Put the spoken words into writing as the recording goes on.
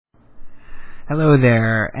Hello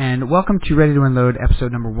there, and welcome to Ready to Unload,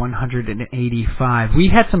 episode number 185. We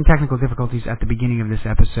had some technical difficulties at the beginning of this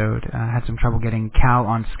episode. Had some trouble getting Cal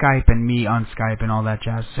on Skype and me on Skype and all that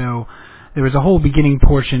jazz. So there was a whole beginning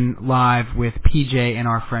portion live with PJ and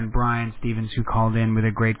our friend Brian Stevens, who called in with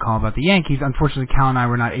a great call about the Yankees. Unfortunately, Cal and I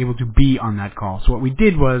were not able to be on that call. So what we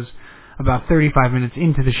did was, about 35 minutes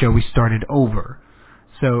into the show, we started over.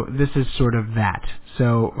 So this is sort of that.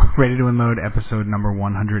 So, Ready to Unload, episode number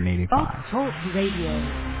 185. Talk Radio.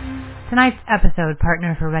 Tonight's episode,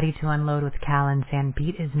 partner for Ready to Unload with Cal and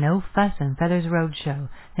Sanpete, is No Fuss and Feathers Roadshow,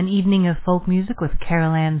 an evening of folk music with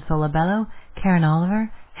Carol Ann Solabello, Karen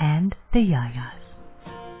Oliver, and the Yayas.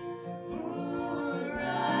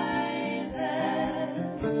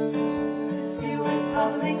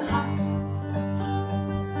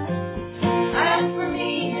 And for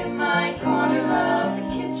me in my corner of the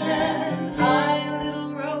kitchen, I a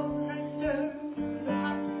little rose I stir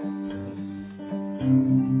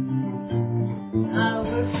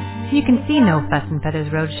the You can see No Fuss and Feathers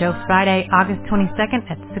Roadshow Friday, August 22nd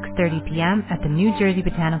at 6:30 p.m. at the New Jersey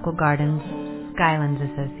Botanical Gardens Skylands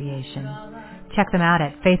Association. Check them out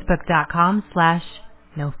at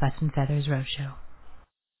facebook.com/No Fuss and Feathers Roadshow.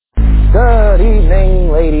 Good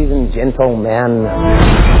evening, ladies and gentlemen.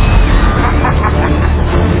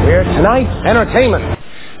 We're tonight's entertainment.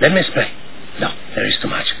 Let me explain. No, there is too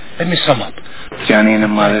much. Let me sum up. Johnny and the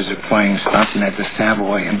Mothers are playing something at the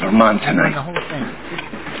Savoy in Vermont tonight.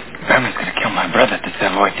 Grandma's gonna kill my brother at the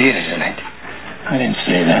Savoy Theater tonight. I didn't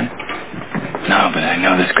say that. No, but I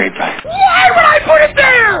know this grapevine. Why would I put it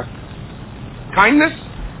there? Kindness?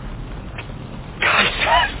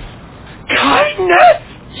 Kindness?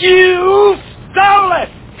 You stole it!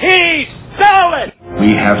 He stole it!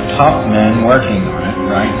 We have top men working on it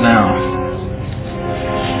right now.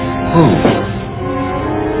 Who?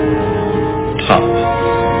 Top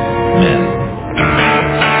men.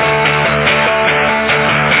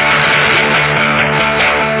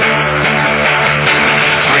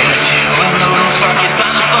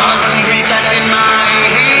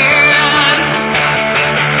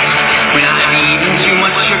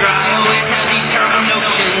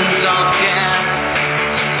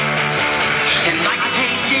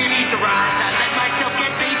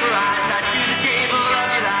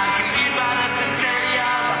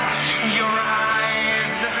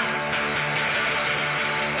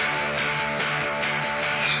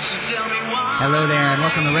 Hello there, and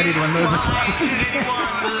welcome to Ready to Unload.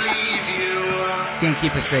 Can't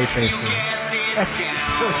keep a straight face here.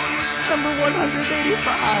 Number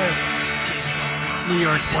 185. New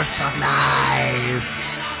York Sports Talk. Nice.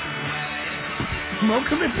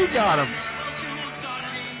 Welcome if you got 'em.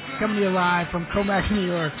 Coming to you live from Comac, New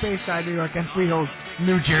York, Bayside, New York, and Freehold,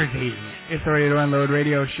 New Jersey. It's the Ready to Unload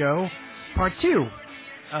radio show, part 2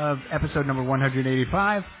 of episode number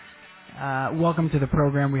 185. Welcome to the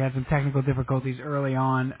program. We had some technical difficulties early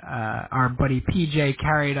on. Our buddy PJ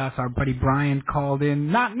carried us. Our buddy Brian called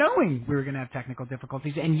in, not knowing we were going to have technical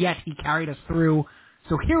difficulties, and yet he carried us through.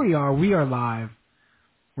 So here we are. We are live.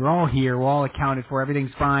 We're all here. We're all accounted for.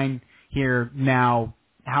 Everything's fine here now.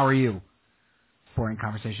 How are you? Boring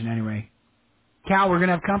conversation anyway. Cal, we're going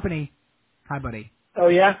to have company. Hi, buddy. Oh,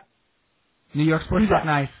 yeah? New York Sports Talk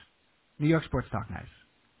Nice. New York Sports Talk Nice.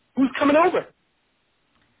 Who's coming over?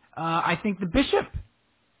 I think the Bishop,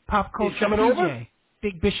 Pop Culture coming PJ, over?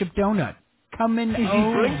 Big Bishop Donut, coming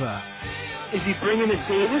over. Is he bringing a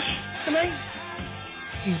Danish tonight?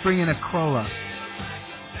 He's bringing a Crolla.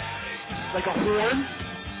 Like a horn?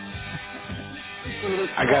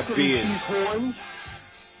 I got beers. Horns?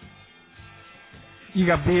 You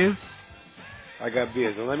got beers? I got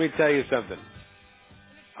beers. And let me tell you something.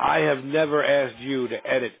 I have never asked you to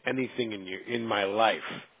edit anything in my life.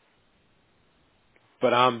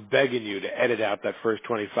 But I'm begging you to edit out that first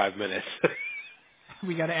 25 minutes.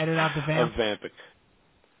 We got to edit out the vamp. Of vamping.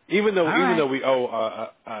 Even though we owe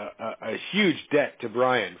a huge debt to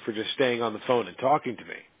Brian for just staying on the phone and talking to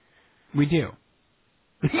me. We do.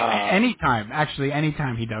 Anytime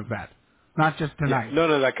he does that. Not just tonight. Yeah, none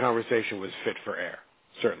of that conversation was fit for air.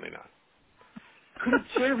 Certainly not. Could it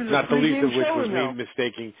serve as Not a the least of pregame which show was or no? me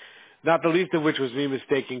mistaking. Not the least of which was me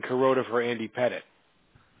mistaking Kuroda for Andy Pettit.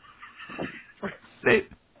 For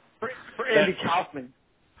Andy Kaufman.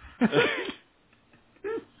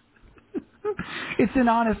 It's an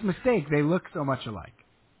honest mistake. They look so much alike.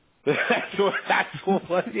 That's what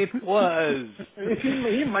it was.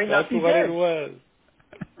 He might not be what dead. it was.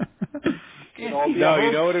 No,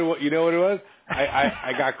 you know what it was?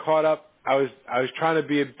 I got caught up. I was trying to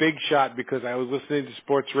be a big shot because I was listening to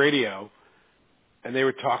sports radio, and they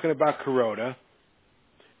were talking about Kuroda,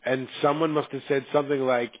 And someone must have said something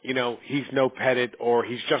like, he's no Pettit or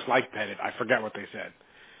he's just like Pettit. I forget what they said.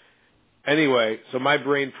 Anyway, so my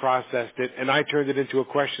brain processed it, and I turned it into a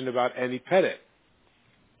question about Andy Pettit.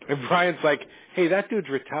 And Brian's like, hey, that dude's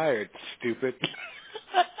retired, stupid.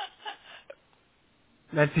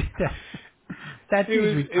 That dude's It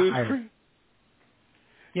was retired.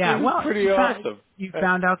 Yeah, well, pretty awesome. You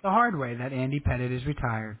found out the hard way that Andy Pettit is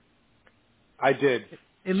retired. I did.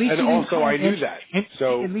 At least And you didn't also call I him knew that.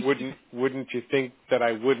 So at least wouldn't you think that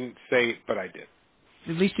I wouldn't say it, but I did.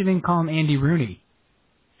 At least you didn't call him Andy Rooney.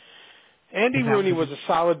 Andy Rooney was a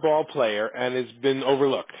solid ball player and has been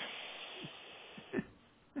overlooked.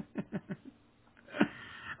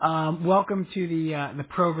 Welcome to the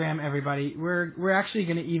program, everybody. We're actually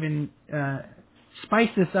going to even spice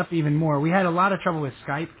this up even more. We had a lot of trouble with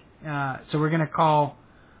Skype, so we're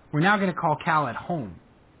now going to call Cal at home,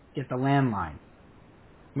 get the landline.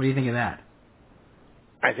 What do you think of that?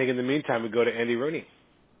 I think in the meantime we go to Andy Rooney.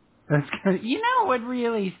 That's good. You know what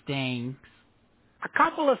really stinks? A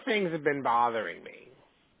couple of things have been bothering me.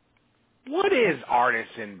 What is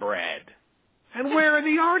artisan bread? And where are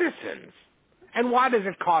the artisans? And why does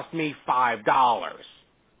it cost me $5?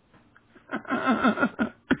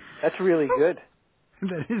 That's really good.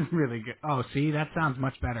 That is really good. Oh, see, that sounds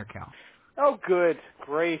much better, Cal. Oh, good.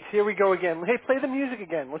 Great. Here we go again. Hey, play the music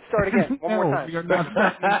again. Let's start again. One more time. You're not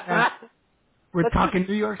starting that. We're talking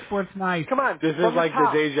New York Sports Night. Come on. This is like the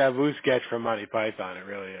Deja Vu sketch from Monty Python. It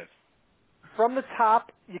really is. From the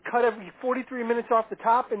top, you cut every 43 minutes off the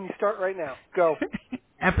top, and you start right now. Go.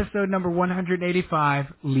 Episode number 185,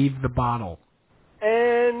 Leave the Bottle.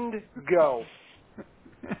 And go.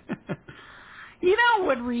 You know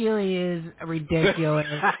what really is ridiculous?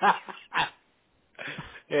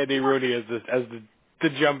 Andy Rooney as the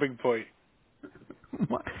jumping point.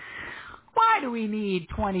 Why do we need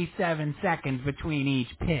 27 seconds between each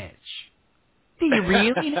pitch? Do you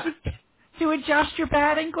really need to adjust your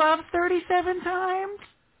batting gloves 37 times?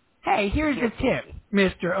 Hey, here's a tip,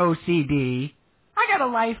 Mr. OCD. I got a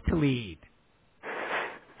life to lead.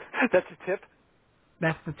 That's a tip?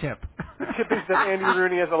 That's the tip. The tip is that Andy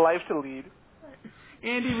Rooney has a life to lead.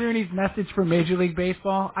 Andy Rooney's message for Major League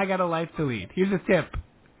Baseball, I got a life to lead. Here's a tip.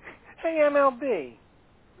 Hey, MLB.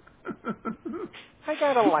 I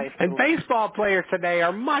got a life to And lead. baseball players today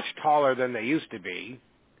are much taller than they used to be.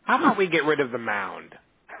 How about we get rid of the mound?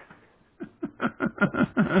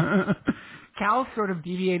 Cal sort of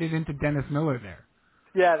deviated into Dennis Miller there.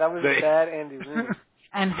 Yeah, that was bad Andy Rooney.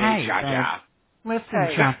 And hey,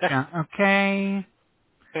 listen, Cha-Cha, okay?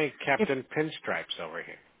 Hey, Captain Pinstripes over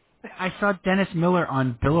here. I saw Dennis Miller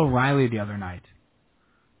on Bill O'Reilly the other night.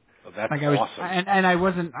 Oh, that's awesome. And I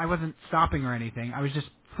wasn't stopping or anything. I was just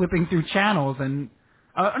flipping through channels and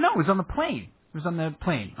no, it was on the plane. It was on the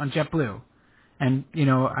plane on JetBlue. And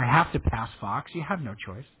I have to pass Fox. You have no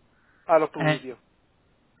choice. I don't believe you.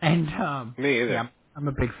 And me either. Yeah, I'm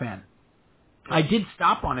a big fan. I did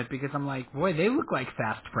stop on it because I'm like, boy, they look like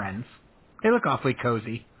fast friends. They look awfully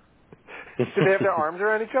cozy. Did they have their arms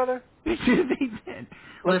around each other? They did.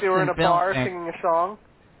 Like they were in a bar singing a song?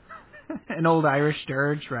 An old Irish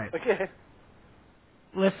dirge, right. Okay.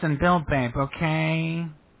 Listen, Bill Babe, okay?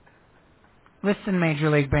 Listen,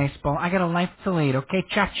 Major League Baseball, I got a life to lead, okay,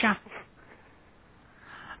 Cha-Cha?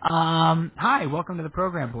 Hi, welcome to the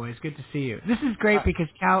program, boys. Good to see you. This is great because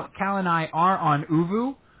Cal and I are on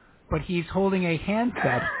Uvu, but he's holding a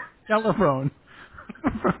handset telephone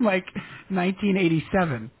from like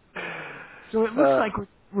 1987. So it looks like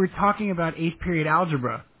we're talking about 8th period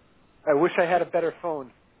algebra. I wish I had a better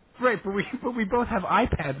phone. Right, but we both have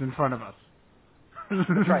iPads in front of us.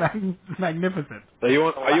 That's right. Magnificent. Are you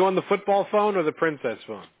on the football phone or the princess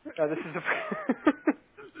phone? This is the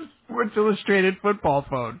Sports Illustrated football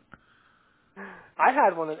phone. I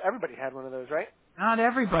had one. Everybody had one of those, right? Not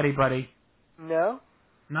everybody, buddy. No?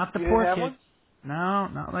 Not the You poor didn't have kids. one? No,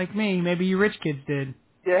 not like me. Maybe you rich kids did.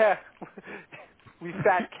 Yeah. We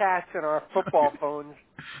fat cats in our football phones.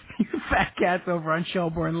 You fat cats over on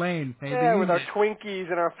Shelbourne Lane. Maybe yeah, with our Twinkies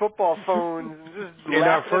and our football phones. And just in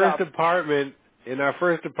our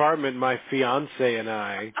first apartment, my fiance and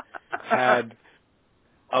I had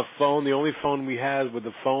a phone. The only phone we had was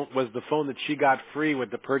the phone that she got free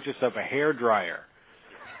with the purchase of a hairdryer.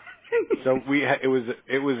 So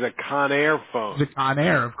it was a Conair phone. The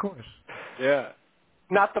Conair, of course. Yeah.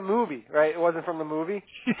 Not the movie, right? It wasn't from the movie?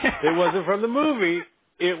 It wasn't from the movie.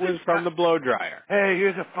 It was from the blow dryer. Hey,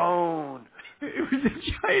 here's a phone. It was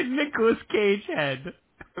a giant Nicolas Cage head.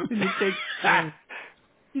 You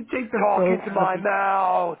take the Talk phone into my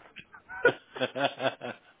mouth.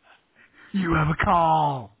 You have a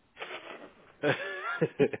call.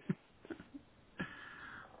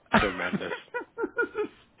 Tremendous.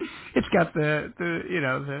 It's got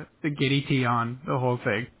the giddy tee on the whole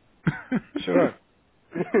thing. Sure.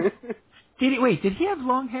 Did he have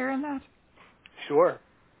long hair in that? Sure.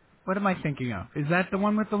 What am I thinking of? Is that the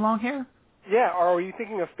one with the long hair? Yeah, or are you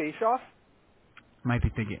thinking of Face Off? Might be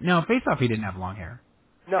thinking. No, Face Off he didn't have long hair.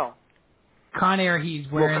 No. Con Air he's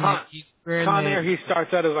wearing Con Air, he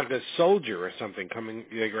starts out as like a soldier or something coming,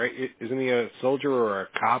 like, right? Isn't he a soldier or a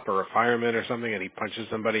cop or a fireman or something, and he punches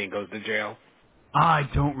somebody and goes to jail? I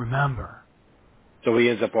don't remember. So he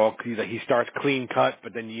ends up he starts clean cut,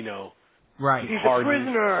 but then, Right. He's a hardens,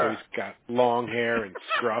 prisoner. so he's got long hair and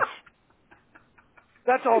scruff.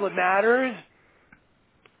 That's all that matters.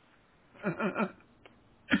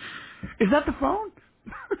 Is that the phone?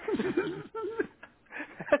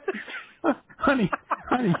 honey,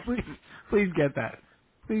 please get that.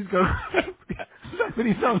 Please go.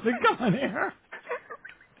 Somebody sells a Con Air.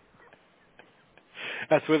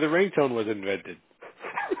 That's where the ringtone was invented.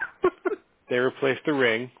 They replaced the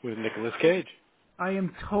ring with Nicolas Cage. I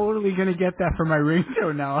am totally gonna get that for my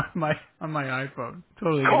ringtone now on my iPhone.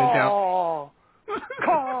 Totally gonna Call.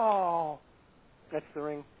 Call. That's the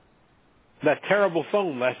ring. That terrible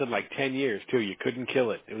phone lasted like 10 years, too. You couldn't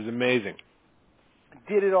kill it. It was amazing.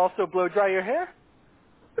 Did it also blow dry your hair?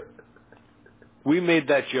 We made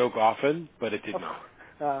that joke often, but it did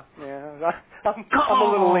not. Yeah. I'm a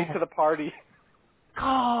little late to the party.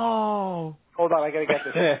 Call. Hold on, I gotta get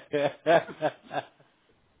this.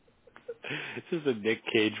 This is a Nick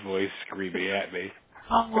Cage voice screaming at me.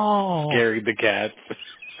 Oh. Scaring the cat.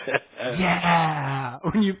 Yeah.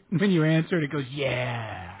 When you answer it, it goes,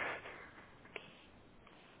 yeah.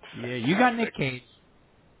 Yeah, you got Nick Cage.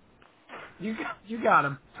 You got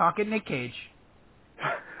him. Talking Nick Cage.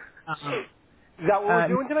 Is that what we're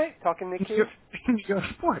doing tonight? Talking Nick Cage? New York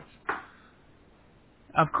sports.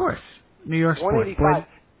 Of course. New York sports. 185.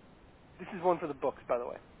 This is one for the books, by the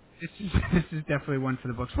way. This is definitely one for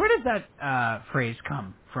the books. Where does that phrase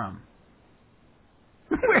come from?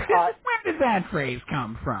 Where does that phrase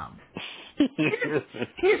come from?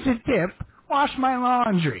 Here's a tip. Wash my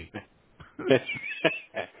laundry.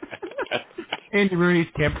 Andy Rooney's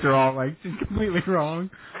tips are all like just completely wrong.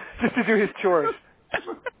 Just to do his chores.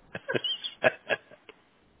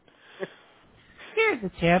 Here's a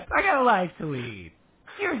tip. I got a life to lead.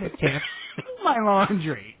 Here's a tip. My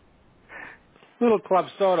laundry. Little club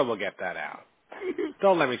soda will get that out.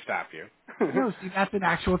 Don't let me stop you. No, see, that's an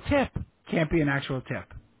actual tip. Can't be an actual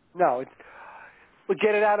tip. No, well,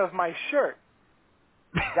 get it out of my shirt.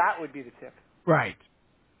 That would be the tip. Right.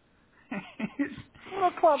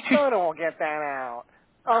 Little club soda will get that out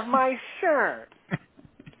of my shirt.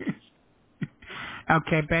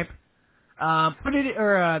 Okay, babe. Put it,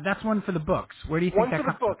 or that's one for the books. Where do you think One that for the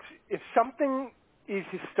comes from? books. If something is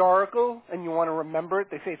historical and you want to remember it,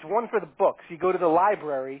 they say it's one for the books. You go to the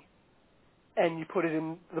library and you put it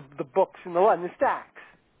in the books in the stacks.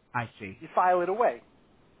 I see. You file it away.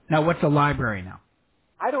 Now, what's a library now?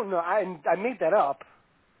 I don't know. I made that up.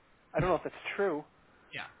 I don't know if that's true.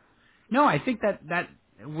 Yeah. No, I think that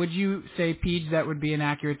would you say, Peach, that would be an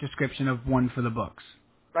accurate description of one for the books?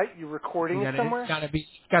 Right? You're recording it somewhere? It's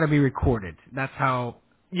gotta be recorded. That's how.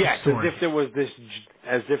 Yes, as if there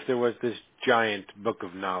was this giant book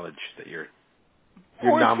of knowledge that you're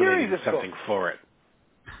nominating something for it.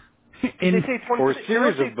 They say it's one for a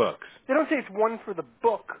series of books. They don't say it's one for the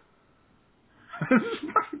book.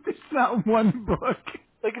 It's not one book.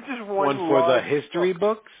 Like it's just one for the large history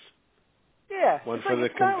book. books? Yeah. One for the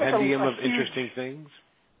compendium of interesting things?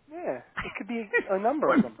 Yeah. It could be a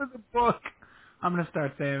number of them. One for the book. I'm gonna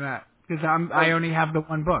start saying that because I only have the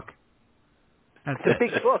one book. That's It's a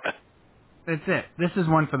big book. That's it. This is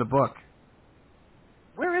one for the book.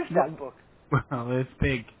 Where is that book? Well, it's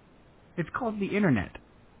big. It's called The Internet.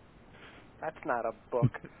 That's not a book.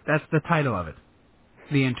 That's the title of it.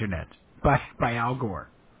 The Internet by Al Gore.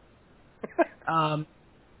 I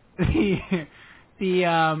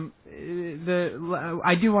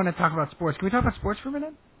do want to talk about sports. Can we talk about sports for a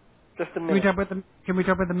minute? Just a Can minute. we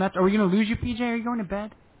talk about the Mets? Are we going to lose you, PJ? Are you going to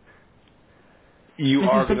bed? You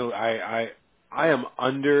are going to. I am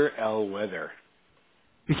under el weather.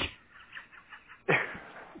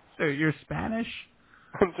 So you're Spanish?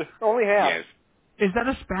 Only half. Yes. Is that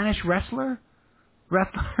a Spanish wrestler?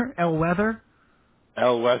 El Weather?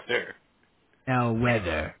 El weather. El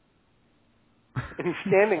Weather. And he's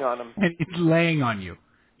standing on him. And he's laying on you.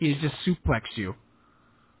 He's just suplexed you.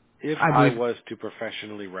 If I was to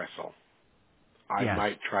professionally wrestle, I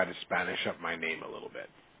might try to Spanish up my name a little bit.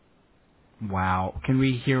 Wow. Can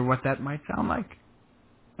we hear what that might sound like?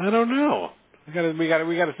 I don't know. We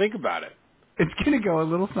gotta think about it. It's gonna go a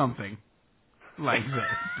little something like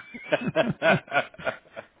this.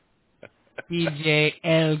 DJ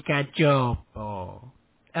El Cachopo.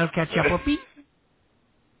 El Cachopo Pete?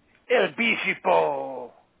 El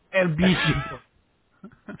Bicipo. El Bicipo.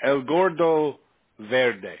 El Gordo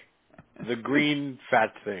Verde. The green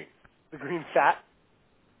fat thing. The green fat.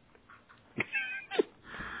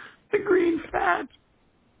 The Green Fat.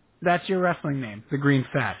 That's your wrestling name, the Green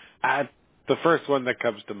Fat. The first one that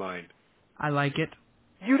comes to mind. I like it.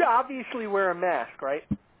 You'd obviously wear a mask, right?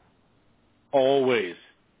 Always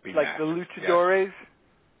be Like masked. the luchadores.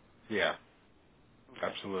 Yeah.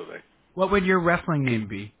 Absolutely. What would your wrestling name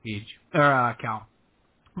be, Peach? Or, Cal?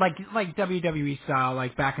 Like WWE style,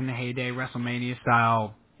 like back in the heyday, WrestleMania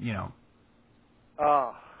style, you know,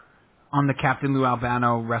 Oh, on the Captain Lou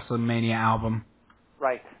Albano WrestleMania album.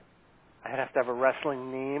 right. I'd have to have a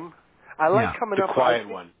wrestling name. I like Yeah. coming The up. quiet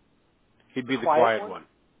one. He'd be the quiet one.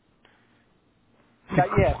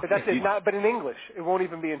 Yeah, but that's it. He'd- Not, but in English, it won't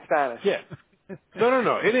even be in Spanish. Yeah.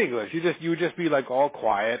 No. In English, you would just be like all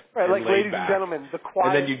quiet Right, and like laid ladies back, and gentlemen, the quiet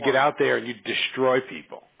and then you'd get one. out there and you'd destroy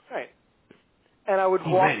people. Right. And I would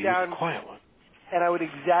Oh walk man, he down, was the quiet one. and I would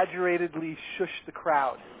exaggeratedly shush the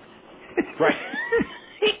crowd. Right.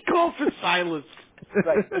 He called for silence.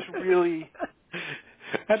 Right, just really.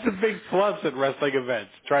 That's a big plus at wrestling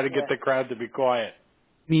events. Try to get the crowd to be quiet.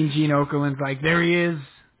 Mean Gene Okerlund's like, there he is,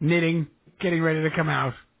 knitting, getting ready to come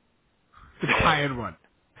out. The quiet one.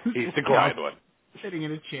 He's the quiet one. Sitting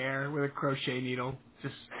in a chair with a crochet needle.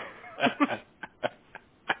 Just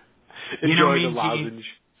Enjoy the Mean lozenge.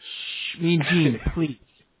 Shh, Mean Gene, please.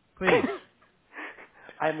 Please.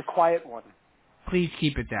 I'm the quiet one. Please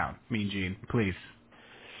keep it down, Mean Gene. Please.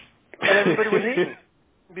 And everybody would hate me.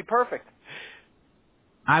 It'd be perfect.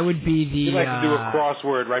 I would be the... You'd like to do a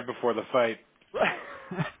crossword right before the fight.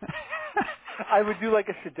 I would do like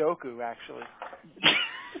a Sudoku, actually.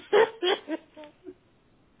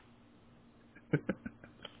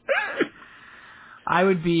 I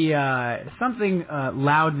would be something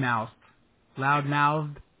loud-mouthed.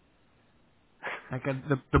 Loud-mouthed. Like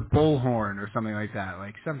the bullhorn or something like that.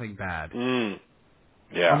 Like something bad.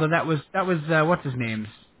 Yeah. Although that was what's his name's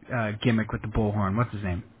gimmick with the bullhorn. What's his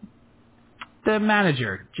name? The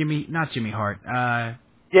manager, not Jimmy Hart.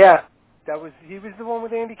 Yeah, he was the one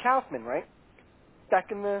with Andy Kaufman, right?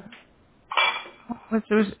 Back in the.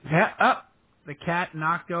 The cat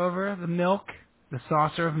knocked over the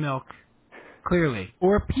saucer of milk, clearly,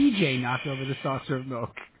 or PJ knocked over the saucer of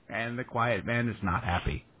milk, and the quiet man is not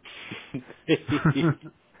happy.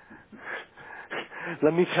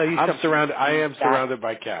 Let me tell you something. I am surrounded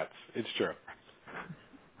by cats. It's true.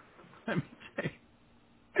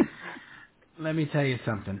 Let me tell you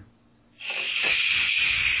something.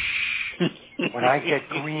 When I get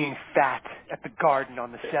green fat at the garden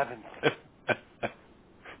on the 7th.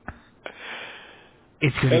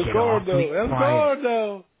 It's going to get awfully quiet.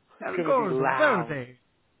 It's going to be loud.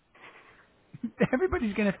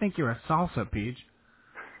 Everybody's going to think you're a salsa, Peach.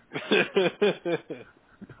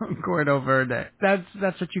 Gordo Verde.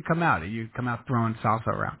 That's what you come out. You come out throwing salsa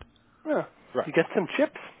around. Yeah. Right. You get some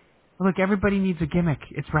chips. Look, everybody needs a gimmick.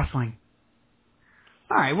 It's wrestling.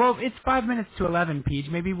 All right, well, it's 5 minutes to 11, Peach.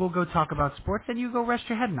 Maybe we'll go talk about sports, and you go rest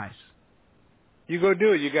your head nice. You go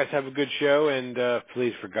do it. You guys have a good show, and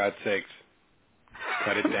please, for God's sakes,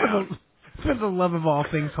 cut it down. For the love of all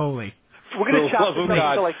things holy. We're going to chop this up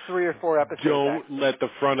into like 3 or 4 episodes. Don't let the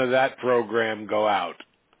front of that program go out.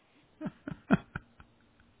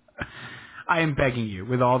 I am begging you,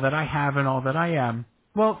 with all that I have and all that I am.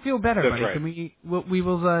 Well, feel better, That's buddy. right. Can we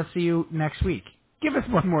will see you next week. Give us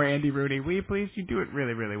one more Andy Rooney, will you please? You do it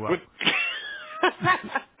really, really well.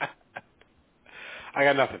 I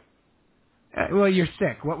got nothing. Well, you're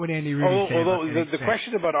sick. What would Andy Rooney say? Although about the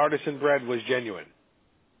question about artisan bread was genuine.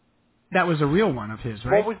 That was a real one of his,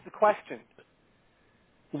 right? What was the question?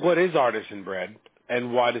 What is artisan bread,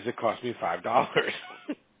 and why does it cost me $5?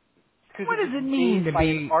 What does it mean to by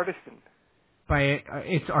be an artisan?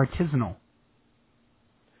 It's artisanal.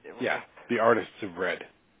 Yeah, the artists of bread.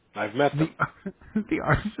 I've met them. The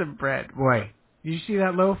artisan bread. Boy, did you see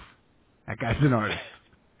that loaf? That guy's an artist.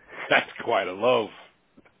 That's quite a loaf.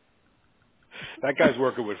 That guy's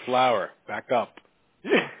working with flour. Back up.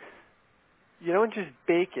 You don't just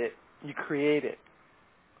bake it, you create it.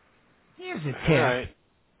 Here's a tip. All right.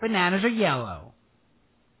 Bananas are yellow.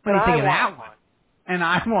 What do you think of that one? And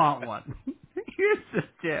I want one. Here's the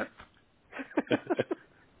tip.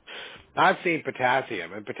 I've seen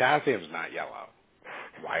potassium, and potassium's not yellow.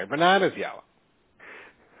 Why are bananas yellow?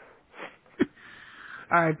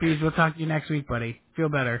 All right, Pease, we'll talk to you next week, buddy. Feel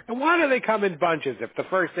better. And why do they come in bunches if the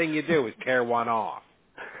first thing you do is tear one off?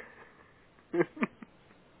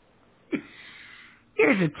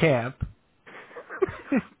 Here's a tip.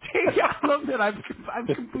 I love that I've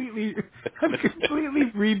completely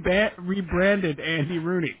rebranded Andy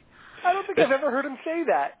Rooney. I don't think I've ever heard him say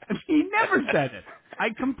that. He never said it. I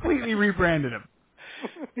completely rebranded him.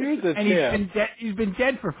 Here's a And tip. he's been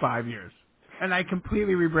dead for 5 years. And I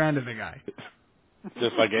completely rebranded the guy.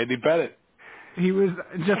 Just like Andy Pettit. He was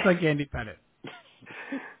just like Andy Pettit.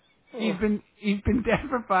 He's been dead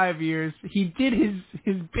for 5 years. He did his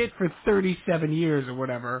bit for 37 years or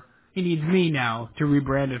whatever. He needs me now to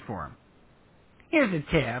rebrand it for him. Here's a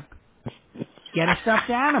tip. Get a stuffed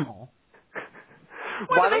animal.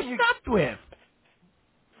 What Why are they don't you stuffed with?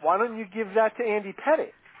 Why don't you give that to Andy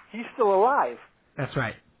Pettit? He's still alive. That's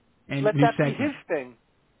right. And Let new that be segment. his thing.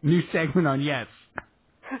 New segment on Yes.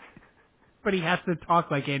 But he has to talk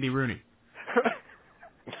like Andy Rooney.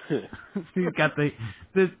 He's got the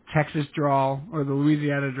Texas drawl or the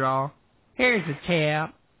Louisiana drawl. Here's a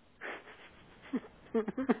tip.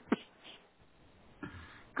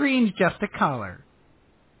 Green's just a color.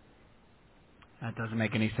 That doesn't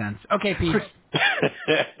make any sense. Okay, Pete.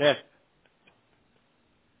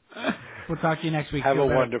 We'll talk to you next week. Have Feel a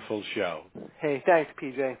better. wonderful show. Hey, thanks,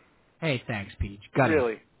 PJ. Hey, thanks, Peach. Gutty.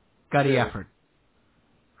 Really. Gutty Really. effort.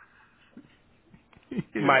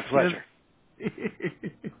 My pleasure.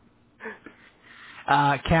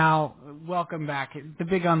 Cal, welcome back. The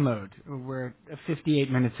big unload. We're 58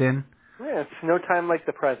 minutes in. Yeah, it's no time like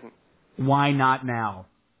the present. Why not now?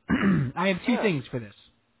 I have two Yeah. things for this.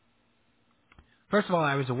 First of all,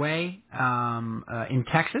 I was away in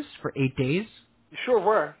Texas for 8 days. You sure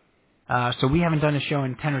were. So we haven't done a show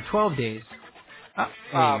in 10 or 12 days. Oh,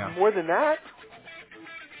 there you go. More than that,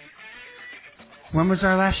 When was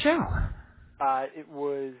our last show? it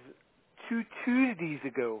was 2 Tuesdays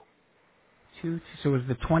ago. So it was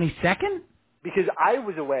the 22nd? Because I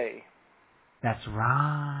was away. That's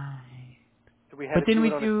right. So we had But to then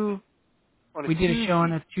do it on a we did Tuesday a show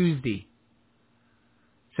on a Tuesday.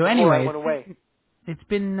 So before I anyway, went away. it's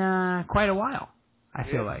been quite a while, I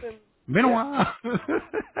feel like. Been a yeah. while.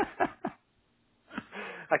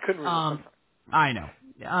 I couldn't resist. I'm sorry. I know.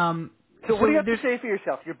 So what do you have to there's- say for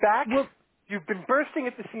yourself? You're back. Well, You've been bursting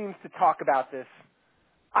at the seams to talk about this.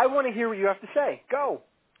 I want to hear what you have to say. Go.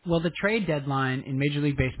 well, the trade deadline in Major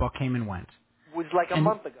League Baseball came and went. Was like a And-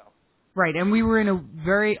 month ago. Right, and we were in a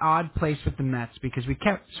very odd place with the Mets because we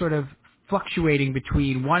kept sort of fluctuating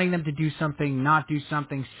between wanting them to do something, not do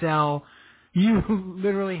something, sell. You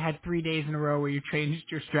literally had 3 days in a row where you changed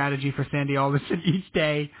your strategy for Sandy Alderson each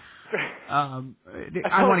day. I I felt want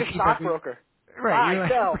like to a keep stockbroker. right.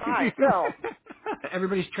 You're Buy, sell.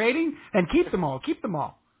 Everybody's trading, and keep them all. Keep them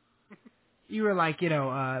all. You were like,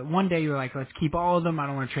 one day you were like, let's keep all of them. I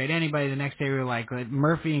don't want to trade anybody. The next day you were like,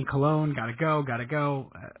 Murphy and Cologne, gotta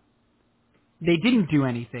go. They didn't do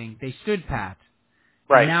anything. They stood pat.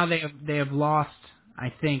 Right. And now they have lost,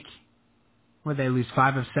 I think, would they lose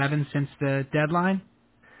 5 of 7 since the deadline?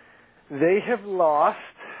 They have lost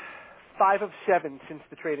 5 of 7 since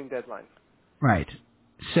the trading deadline. Right.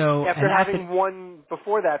 So After having won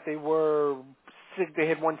before that, they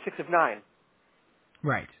had won 6 of 9.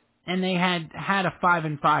 right, and they had a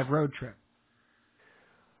 5-5 road trip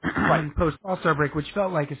Right. post All-Star break, which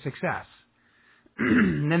felt like a success.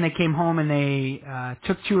 And then they came home and they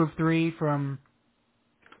took 2 of 3 from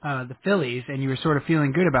the Phillies, and you were sort of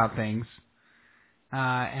feeling good about things,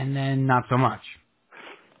 and then not so much.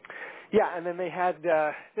 Yeah, and then they had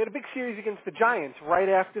a big series against the Giants right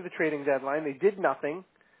after the trading deadline. They did nothing,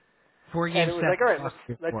 4 and games. it was like, all right, lost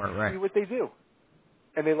let's 4, right. see what they do.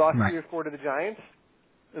 And they lost Right. 3 or 4 to the Giants,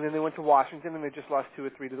 and then they went to Washington, and they just lost 2 or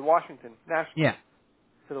 3 to the Washington Nationals. Yeah.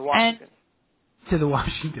 To the Washington. And to the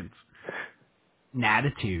Washingtons.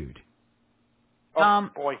 Natitude. Oh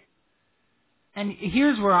boy. And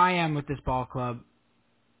here's where I am with this ball club,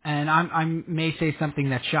 and I may say something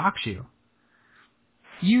that shocks you.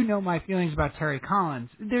 You know my feelings about Terry Collins.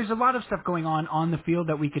 There's a lot of stuff going on the field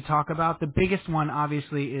that we could talk about. The biggest one,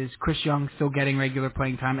 obviously, is Chris Young still getting regular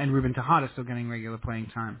playing time, and Ruben Tejada still getting regular playing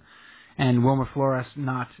time. And Wilmer Flores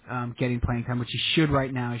not getting playing time, which he should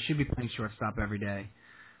right now. He should be playing shortstop every day.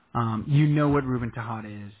 You know what Ruben Tejada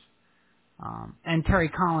is. And Terry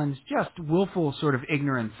Collins, just willful sort of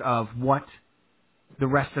ignorance of what the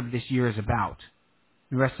rest of this year is about.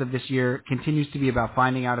 The rest of this year continues to be about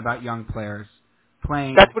finding out about young players,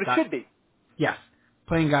 playing. That's what it should be. Yes,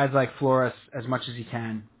 playing guys like Flores as much as he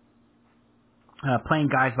can, playing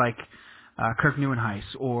guys like Kirk Neuenhuis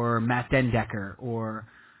or Matt Dendecker or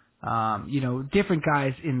different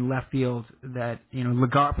guys in left field that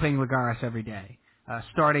playing Lagares every day,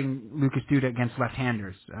 starting Lucas Duda against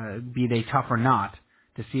left-handers, be they tough or not,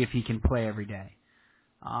 to see if he can play every day.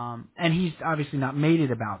 And he's obviously not made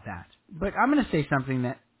it about that. But I'm going to say something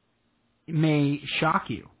that may shock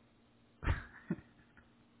you.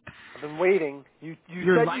 I've been waiting. You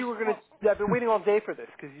Your said you were going to... I've been waiting all day for this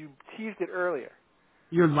because you teased it earlier.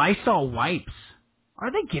 Your Lysol wipes,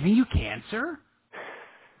 are they giving you cancer?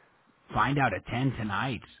 Find out at 10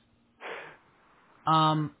 tonight.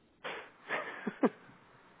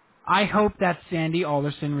 I hope that Sandy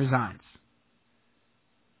Alderson resigns.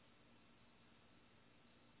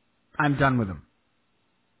 I'm done with him.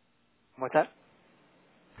 What's that?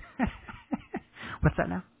 What's that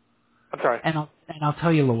now? I'm sorry. And I'll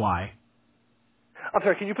tell you why. I'm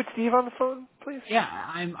sorry. Can you put Steve on the phone, please? Yeah,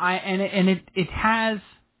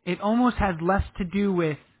 it almost has less to do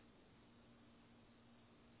with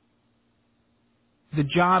the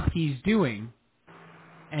job he's doing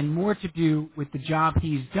and more to do with the job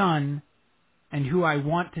he's done and who I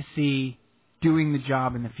want to see doing the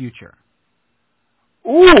job in the future.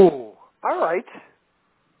 Ooh. All right.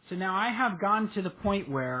 So now I have gone to the point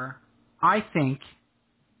where I think,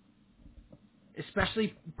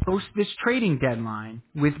 especially post this trading deadline,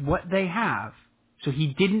 with what they have, so he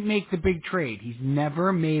didn't make the big trade. He's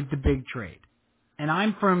never made the big trade. And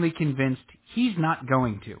I'm firmly convinced he's not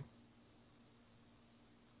going to.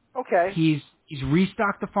 Okay. He's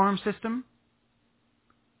restocked the farm system.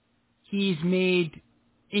 He's made,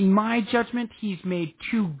 in my judgment, he's made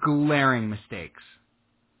two glaring mistakes.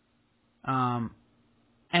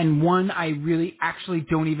 And one I really actually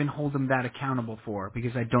don't even hold him that accountable for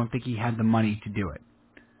because I don't think he had the money to do it.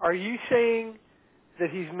 Are you saying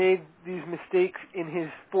that he's made these mistakes in his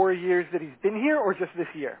 4 years that he's been here or just this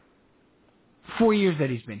year? 4 years that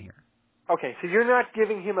he's been here. Okay, so you're not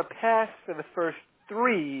giving him a pass for the first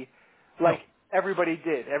 3 like No. everybody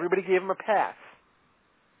did. Everybody gave him a pass.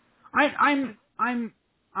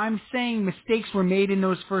 I'm saying mistakes were made in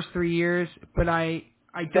those first 3 years, but I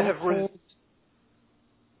That don't have hold,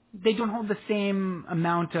 they don't hold the same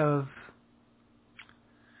amount of,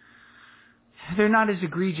 they're not as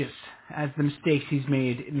egregious as the mistakes he's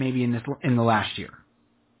made maybe in the last year.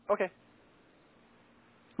 Okay.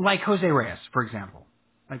 Like Jose Reyes, for example.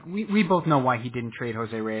 Like we both know why he didn't trade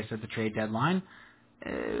Jose Reyes at the trade deadline.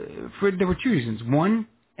 There were 2 reasons. One,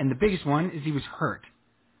 and the biggest one, is he was hurt.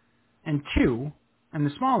 And 2, and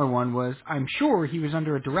the smaller one was, I'm sure he was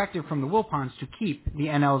under a directive from the Wilpons to keep the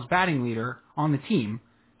NL's batting leader on the team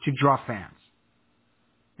to draw fans.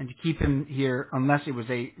 And to keep him here unless it was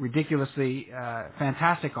a ridiculously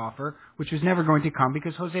fantastic offer, which was never going to come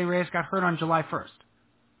because Jose Reyes got hurt on July 1st.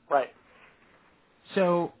 Right.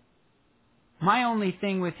 So my only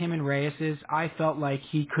thing with him and Reyes is I felt like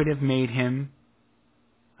he could have made him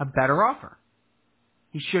a better offer.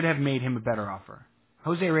 He should have made him a better offer.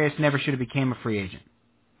 Jose Reyes never should have became a free agent.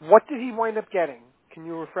 What did he wind up getting? Can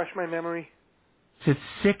you refresh my memory? So it's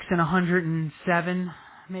 6 and 107,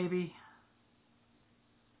 maybe.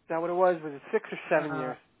 Is that what it was? Was it 6 or 7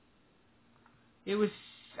 years? It was,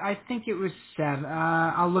 I think it was 7.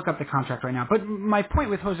 I'll look up the contract right now. But my point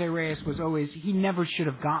with Jose Reyes was always he never should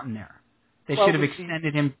have gotten there. They Well, should have was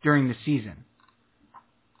extended him during the season.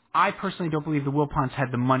 I personally don't believe the Wilpons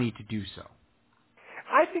had the money to do so.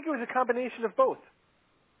 I think it was a combination of both.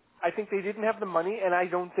 I think they didn't have the money, and I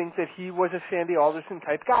don't think that he was a Sandy Alderson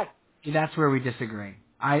type guy. That's where we disagree.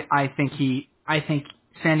 I think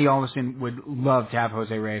Sandy Alderson would love to have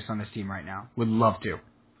Jose Reyes on this team right now. Would love to.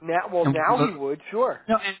 Now he would, sure.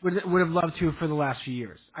 No, and would have loved to for the last few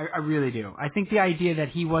years. I really do. I think the idea that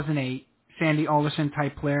he wasn't a Sandy Alderson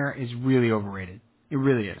type player is really overrated. It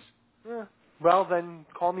really is. Yeah. Well, then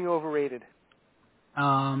call me overrated.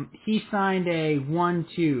 He signed a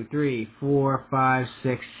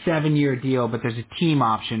 7-year deal, but there's a team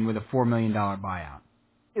option with a $4 million buyout.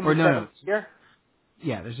 In the seventh year?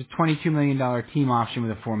 Yeah, there's a $22 million team option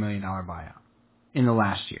with a $4 million buyout in the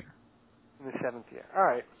last year. In the 7th year. All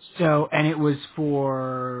right. So, and it was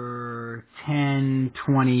for 10,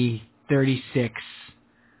 20, 36,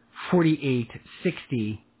 48,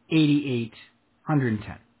 60, 88,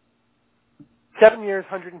 110. 7 years,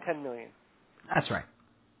 $110 million. That's right.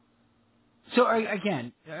 So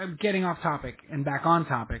again, getting off topic and back on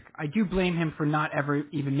topic, I do blame him for not ever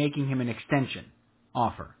even making him an extension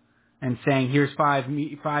offer and saying here's 5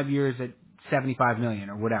 years at $75 million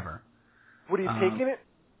or whatever. Would he have taken it?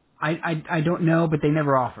 I don't know, but they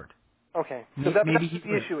never offered. Okay, so that's what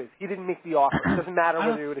the issue is. He didn't make the offer. It doesn't matter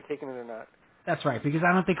whether he would have taken it or not. That's right, because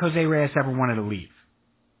I don't think Jose Reyes ever wanted to leave.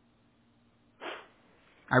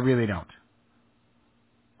 I really don't.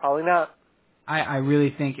 Probably not. I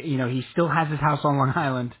really think, he still has his house on Long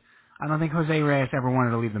Island. I don't think Jose Reyes ever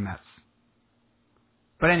wanted to leave the Mets.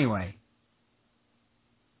 But anyway,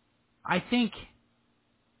 I think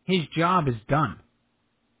his job is done.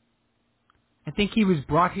 I think he was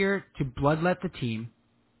brought here to bloodlet the team,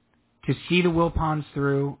 to see the Wilpons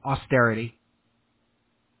through austerity,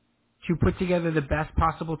 to put together the best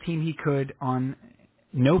possible team he could on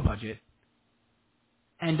no budget,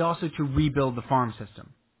 and also to rebuild the farm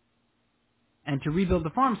system. And to rebuild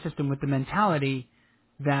the farm system with the mentality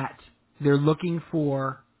that they're looking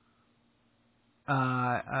for,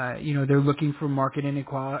 they're looking for market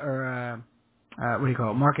inequality, or what do you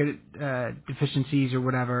call it, market deficiencies or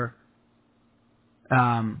whatever,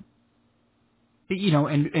 and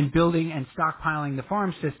building and stockpiling the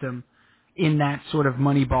farm system in that sort of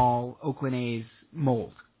Moneyball Oakland A's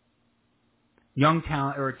mold. Young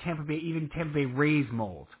talent, or Tampa Bay Rays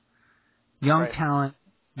mold. Young talent,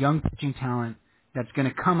 young pitching talent that's going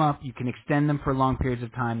to come up. You can extend them for long periods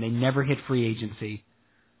of time. They never hit free agency.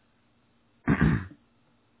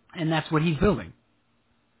 And that's what he's building.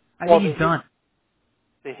 I think he's done.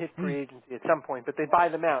 They hit free agency at some point, but they buy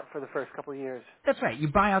them out for the first couple of years. That's right. You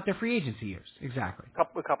buy out their free agency years. Exactly.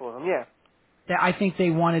 A couple of them, yeah. I think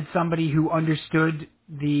they wanted somebody who understood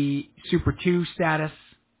the Super 2 status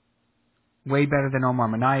way better than Omar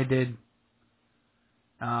Minaya did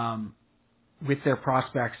with their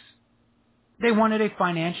prospects. They wanted a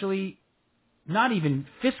financially, not even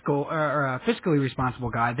fiscal or a fiscally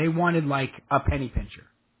responsible guy. They wanted like a penny pincher.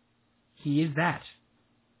 He is that.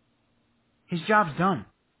 His job's done.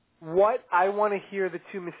 What? I want to hear the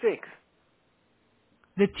two mistakes.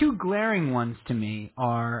 The two glaring ones to me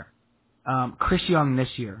are Chris Young this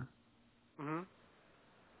year,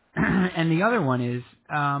 and the other one is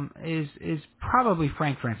probably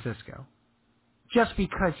Frank Francisco, just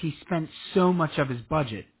because he spent so much of his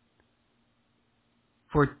budget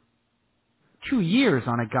for 2 years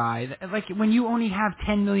on a guy that, like, when you only have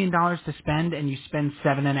 $10 million to spend and you spend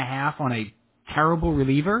 $7.5 million on a terrible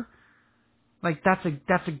reliever, like that's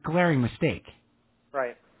a glaring mistake.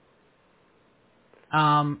 Right.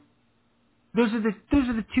 Those are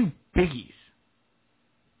the two biggies.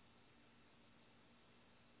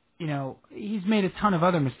 You know, he's made a ton of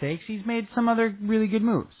other mistakes. He's made some other really good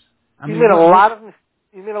moves. He's made a lot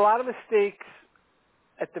of mistakes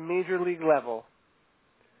at the major league level,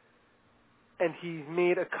 and he's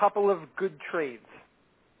made a couple of good trades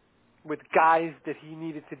with guys that he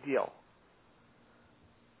needed to deal.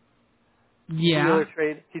 Yeah. Wheeler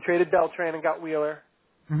trade. He traded Beltran and got Wheeler.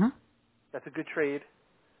 Mm-hmm. That's a good trade.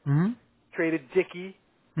 Mm-hmm. Traded Dickey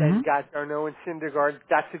and got Darno and Syndergaard.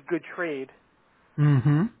 That's a good trade.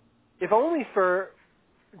 Mm-hmm. If only for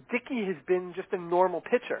Dickey has been just a normal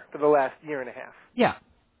pitcher for the last year and a half. Yeah.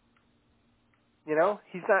 You know,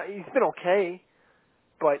 he's been okay,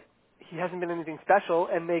 but he hasn't been anything special,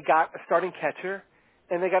 and they got a starting catcher,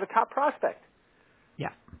 and they got a top prospect. Yeah.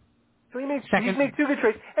 So he's made two good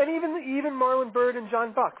trades, and even Marlon Byrd and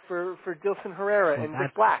John Buck for Dilson Herrera and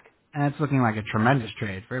Vic Black. And that's looking like a tremendous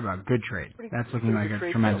trade. Very about good trade. That's looking like a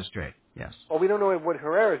tremendous trade. Yes. Well, we don't know what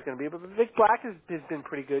Herrera is going to be, but Vic Black has been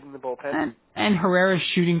pretty good in the bullpen. And Herrera's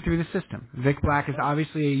shooting through the system. Vic Black is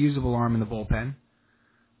obviously a usable arm in the bullpen.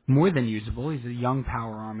 More than usable. He's a young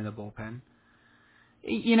power arm in the bullpen.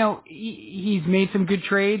 You know, he's made some good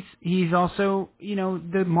trades. He's also, you know,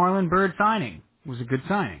 the Marlon Byrd signing was a good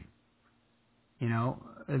signing. You know,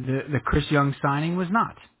 the Chris Young signing was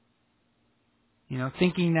not. You know,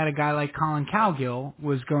 thinking that a guy like Colin Cowgill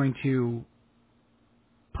was going to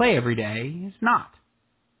play every day is not.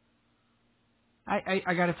 I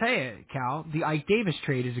got to tell you, Cal, the Ike Davis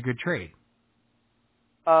trade is a good trade.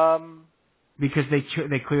 Because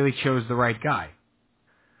they clearly chose the right guy.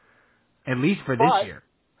 At least for this year.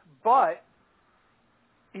 But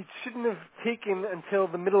it shouldn't have taken until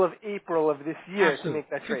the middle of April of this year to make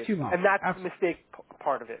that trade. Took too long. And that's the mistake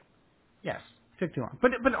part of it. Yes, took too long.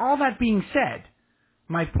 But all that being said,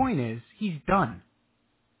 my point is, he's done.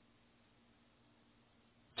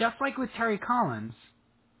 Just like with Terry Collins,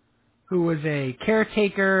 who was a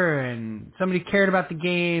caretaker and somebody cared about the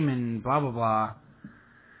game and blah, blah, blah.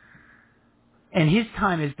 And his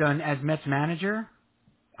time is done as Mets manager.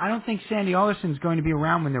 I don't think Sandy Alderson's going to be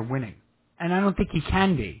around when they're winning. And I don't think he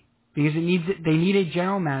can be. Because they need a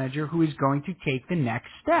general manager who is going to take the next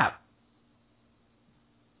step.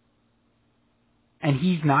 And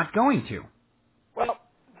he's not going to. Well,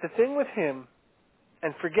 the thing with him,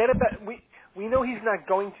 and forget about, we know he's not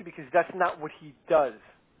going to because that's not what he does.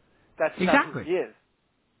 That's not who he is.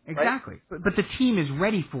 Exactly. Right? But the team is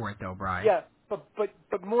ready for it, though, Brian. Yeah,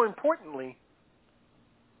 but more importantly,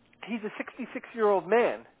 he's a 66-year-old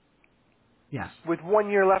man. Yes. With 1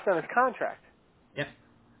 year left on his contract. Yep.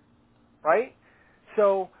 Right?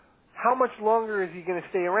 So, how much longer is he going to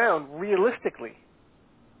stay around, realistically?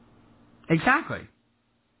 Exactly.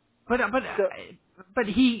 So, but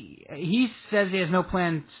he says he has no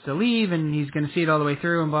plans to leave and he's going to see it all the way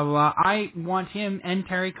through and blah blah blah. I want him and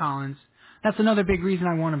Terry Collins. That's another big reason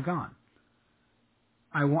I want him gone.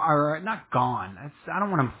 Or not gone. I don't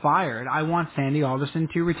want him fired. I want Sandy Alderson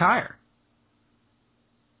to retire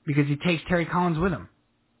because he takes Terry Collins with him.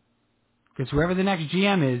 Because whoever the next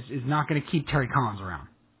GM is not going to keep Terry Collins around.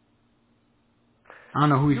 I don't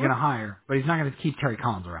know who he's going to hire, but he's not going to keep Terry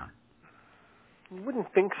Collins around. you wouldn't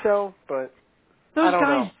think so, but Those I don't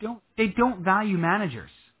guys know. don't value managers.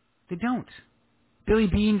 They don't. Billy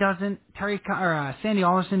Bean doesn't. Sandy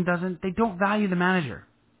Alderson doesn't. They don't value the manager.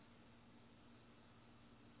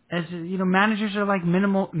 As you know, managers are like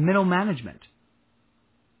middle management.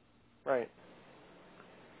 Right.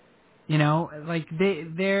 You know, like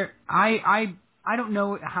they're. I don't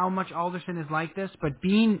know how much Alderson is like this, but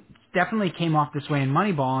Bean definitely came off this way in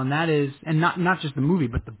Moneyball, and that is, and not just the movie,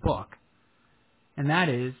 but the book, and that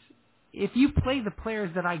is, if you play the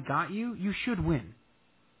players that I got you, you should win.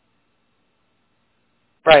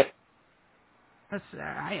 Right. That's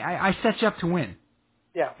I set you up to win.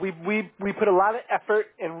 Yeah, we put a lot of effort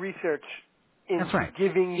and research into That's right.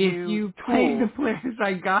 giving If you you play the tools. players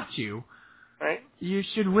I got you, Right. you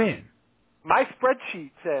should win. My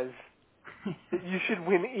spreadsheet says that you should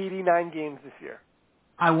win 89 games this year.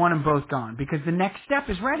 I want them both gone because the next step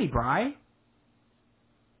is ready, Bri.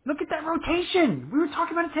 Look at that rotation. We were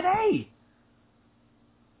talking about it today.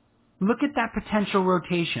 Look at that potential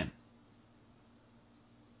rotation.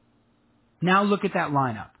 Now look at that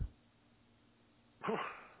lineup.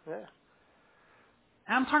 Yeah.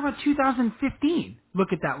 I'm talking about 2015. Look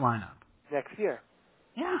at that lineup. Next year.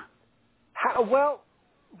 Yeah. Well,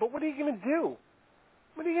 but what are you going to do?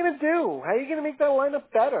 What are you going to do? How are you going to make that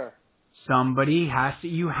lineup better? Somebody has to.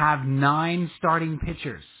 You have 9 starting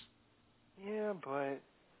pitchers. Yeah, but...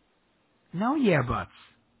 No yeah buts.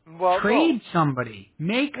 Well, Trade no. somebody.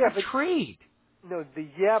 Make Yeah, a but... trade. No, the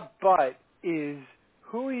yeah, but is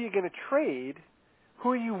who are you going to trade? Who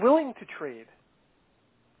are you willing to trade?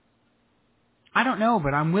 I don't know,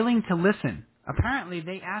 but I'm willing to listen. Apparently,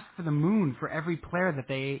 they ask for the moon for every player that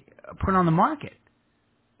they put on the market.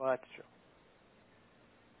 Well, that's true.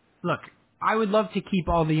 Look, I would love to keep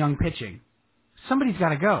all the young pitching. Somebody's got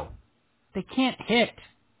to go. They can't hit.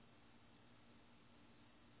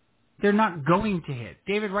 They're not going to hit.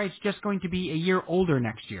 David Wright's just going to be a year older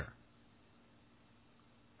next year.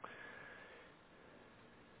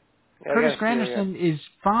 Yeah, Curtis I got Granderson is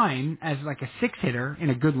fine as like a 6-hitter in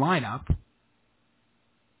a good lineup.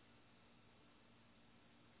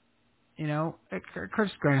 You know,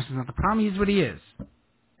 Curtis Granderson's not the problem. He's what he is.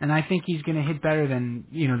 And I think he's going to hit better than,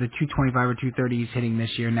 the 225 or 230 he's hitting this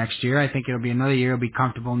year, next year. I think it'll be another year. He'll be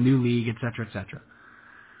comfortable, new league, et cetera, et cetera.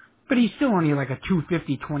 But he's still only like a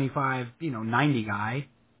 250, 25, 90 guy.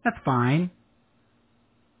 That's fine.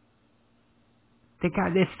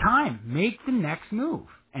 It's time. Make the next move.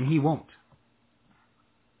 And he won't.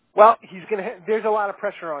 Well, he's going to... There's a lot of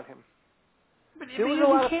pressure on him. But There he was a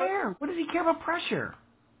lot doesn't of care. What does he care about pressure?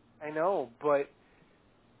 I know, but...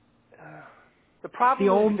 the The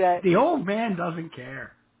problem is that... old man doesn't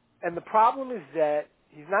care. And the problem is that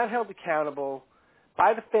he's not held accountable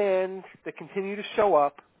by the fans that continue to show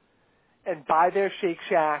up and buy their Shake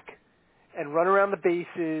Shack and run around the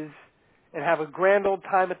bases and have a grand old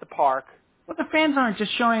time at the park. Well, the fans aren't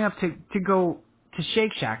just showing up to go to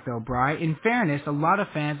Shake Shack, though, Bri. In fairness, a lot of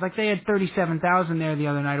fans, like they had 37,000 there the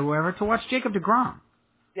other night or whatever, to watch Jacob deGrom.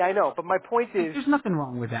 Yeah, I know, but my point is... There's nothing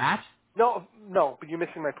wrong with that. No, but you're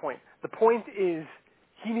missing my point. The point is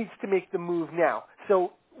he needs to make the move now.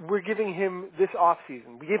 So we're giving him this off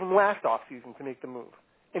season. We gave him last off season to make the move,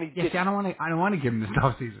 and he Yeah, didn't. see, I don't want to give him this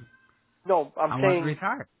offseason. No, I'm I want him to saying,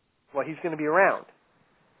 retire. well, he's going to be around.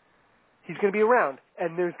 He's going to be around,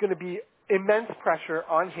 and there's going to be immense pressure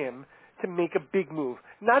on him to make a big move.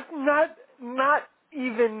 Not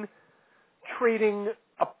even trading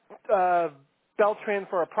a Beltran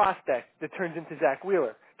for a prospect that turns into Zach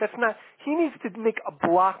Wheeler. That's not. He needs to make a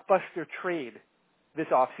blockbuster trade this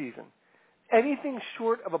offseason. Anything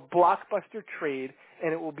short of a blockbuster trade,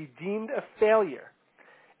 and it will be deemed a failure.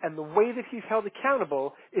 And the way that he's held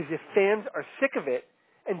accountable is if fans are sick of it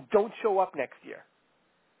and don't show up next year.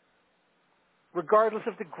 Regardless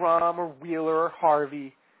of DeGrom or Wheeler or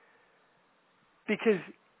Harvey. Because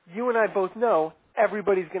you and I both know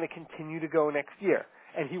everybody's going to continue to go next year.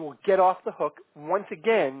 And he will get off the hook once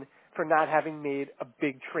again for not having made a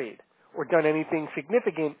big trade or done anything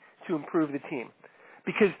significant to improve the team.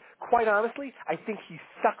 Because, quite honestly, I think he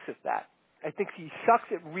sucks at that. I think he sucks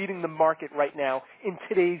at reading the market right now in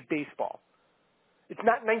today's baseball. It's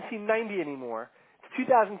not 1990 anymore. It's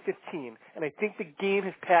 2015, and I think the game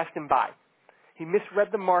has passed him by. He misread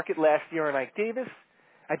the market last year on Ike Davis.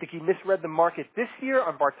 I think he misread the market this year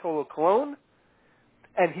on Bartolo Colon,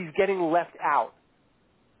 and he's getting left out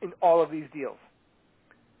in all of these deals.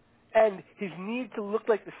 And his need to look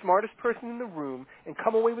like the smartest person in the room and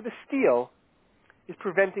come away with a steal is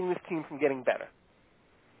preventing this team from getting better.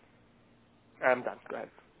 I'm done. Go ahead.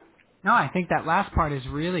 No, I think that last part is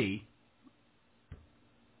really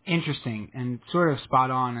interesting and sort of spot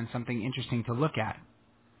on and something interesting to look at,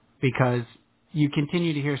 because you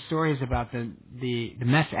continue to hear stories about the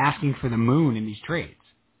Mets asking for the moon in these trades.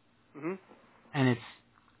 Mm-hmm. And it's,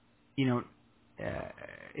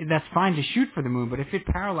 that's fine to shoot for the moon, but if it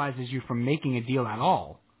paralyzes you from making a deal at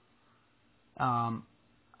all, it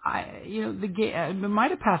might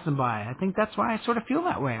have passed them by. I think that's why I sort of feel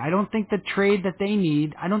that way. I don't think the trade that they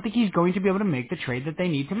need, I don't think he's going to be able to make the trade that they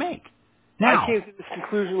need to make. Now, I came to this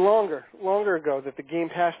conclusion longer ago that the game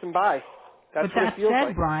passed him by. That's but what that it feels said,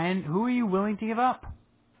 like. Brian, who are you willing to give up?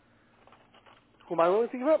 Who am I willing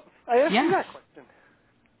to give up? I asked you that question.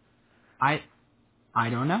 I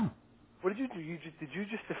don't know. What did you do? Did you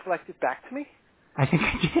just deflect it back to me? I think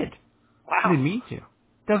I did. Wow. I didn't mean to.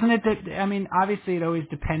 Doesn't it? I mean, obviously, it always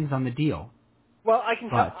depends on the deal. Well, I can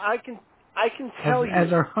tell you.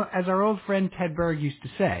 As our old friend Ted Berg used to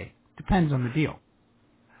say, depends on the deal.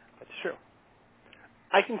 That's true.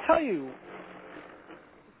 I can tell you.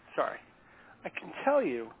 Sorry. I can tell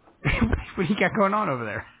you. What do you got going on over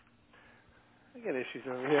there? I got issues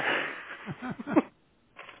over here.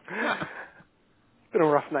 It's been a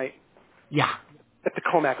rough night. Yeah. At the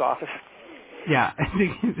Comac office. Yeah.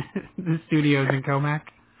 The studios in Comac.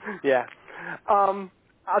 Yeah. I'll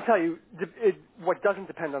tell you what doesn't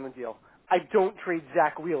depend on the deal. I don't trade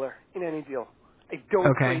Zach Wheeler in any deal. I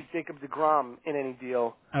don't trade Jacob deGrom in any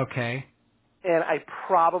deal. Okay. And I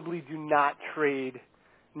probably do not trade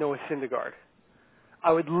Noah Syndergaard.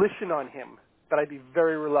 I would listen on him, but I'd be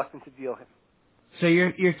very reluctant to deal him. So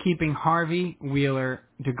you're keeping Harvey, Wheeler,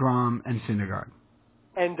 deGrom, and Syndergaard.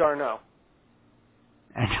 And Darno.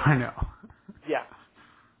 And Darno. Yeah.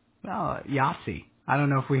 Well, Yahtzee. I don't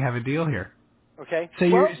know if we have a deal here. Okay. So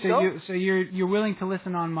Well, you're willing to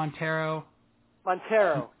listen on Montero,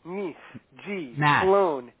 Nice, G, Matt.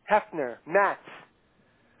 Cologne, Hefner, Matz,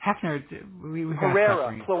 Hefner. We got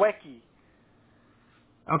Herrera, Plawecki.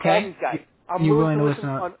 Okay. All these guys. I'm You're willing to listen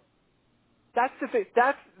on. That's the thing.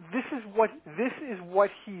 This is what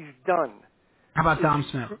he's done. How about Dom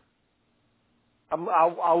Smith?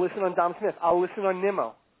 I'll listen on Dom Smith. I'll listen on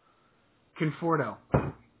Nimmo. Conforto.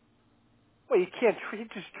 Well, you can't. He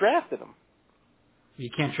just drafted him. You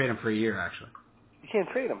can't trade him for a year, actually. You can't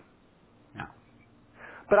trade him. No.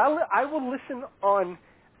 But I will listen on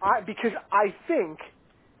because I think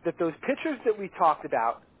that those pitchers that we talked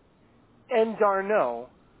about and Darno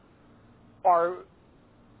are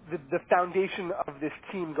the foundation of this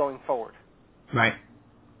team going forward. Right.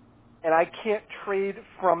 And I can't trade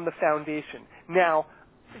from the foundation. Now,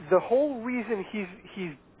 the whole reason he's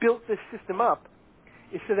built this system up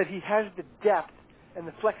is so that he has the depth and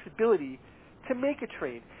the flexibility to make a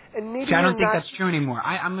trade. And maybe I don't think that's true anymore.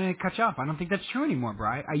 I'm going to cut you off. I don't think that's true anymore,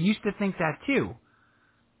 Bri. I used to think that too.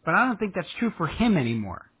 But I don't think that's true for him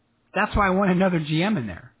anymore. That's why I want another GM in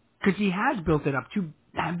there. Because he has built it up to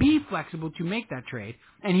be flexible to make that trade.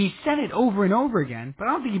 And he said it over and over again, but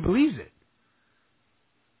I don't think he believes it.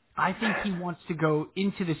 I think he wants to go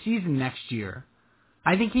into the season next year.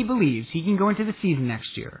 I think he believes he can go into the season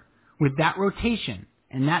next year with that rotation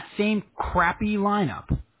and that same crappy lineup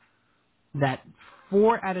that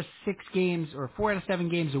 4 out of 6 games or 4 out of 7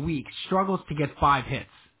 games a week struggles to get 5 hits.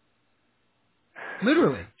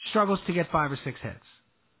 Literally struggles to get 5 or 6 hits.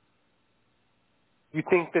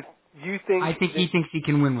 I think he thinks he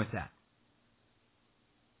can win with that.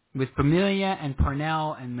 With Familia and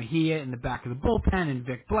Parnell and Mejia in the back of the bullpen and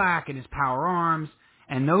Vic Black and his power arms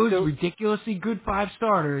and those ridiculously good 5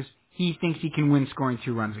 starters, he thinks he can win scoring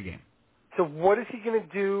 2 runs a game. So what is he going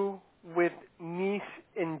to do with Nice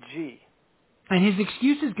and G? And his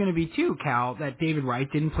excuse is going to be, too, Cal, that David Wright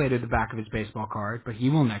didn't play to the back of his baseball card, but he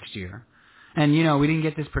will next year. And, we didn't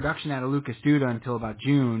get this production out of Lucas Duda until about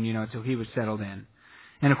June, until he was settled in.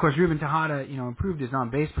 And, of course, Ruben Tejada, improved his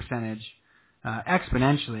on-base percentage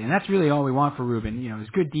exponentially. And that's really all we want for Ruben, his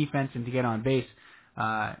good defense and to get on base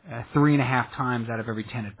 3.5 times out of every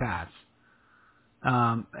 10 at-bats.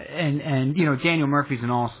 Daniel Murphy's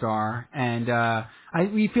an all-star, and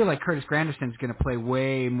we feel like Curtis Granderson's going to play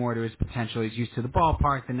way more to his potential. He's used to the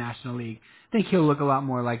ballpark, the National League. I think he'll look a lot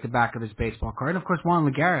more like the back of his baseball card. And, of course,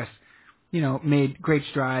 Juan Lagares, made great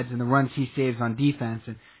strides in the runs he saves on defense.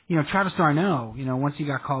 And, Travis Darno, once he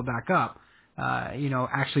got called back up,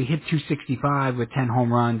 actually hit 265 with 10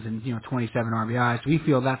 home runs and 27 RBIs. We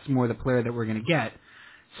feel that's more the player that we're going to get.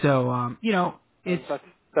 So it's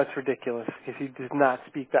That's ridiculous because he does not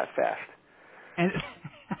speak that fast. and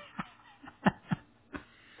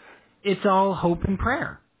it's all hope and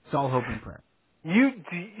prayer. It's all hope and prayer.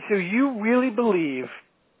 So you really believe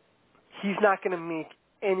he's not going to make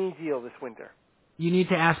any deal this winter? You need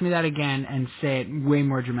to ask me that again and say it way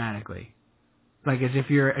more dramatically, like as if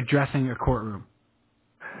you're addressing a courtroom.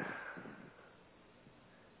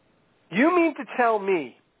 You mean to tell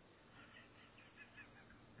me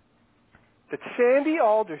that Sandy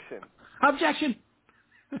Alderson, Objection.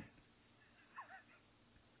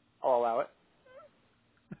 I'll allow it,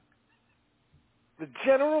 the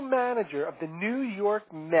general manager of the New York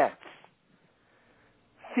Mets,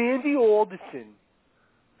 Sandy Alderson,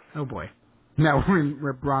 Oh boy. No,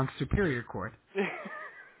 we're Bronx Superior Court.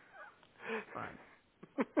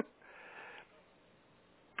 Fine.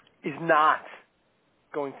 is not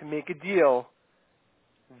going to make a deal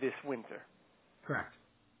this winter? Correct.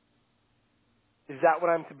 Is that what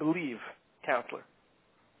I'm to believe, counselor?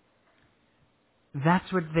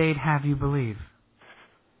 That's what they'd have you believe.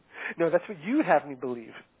 No, that's what you'd have me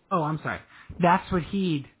believe. Oh, I'm sorry. That's what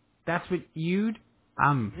you'd,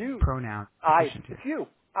 I'm You. pronoun I'd. deficient here. It's you.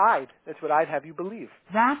 I'd. That's what I'd have you believe.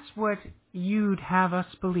 That's what you'd have us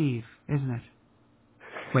believe, isn't it?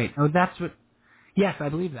 Wait, that's what, yes, I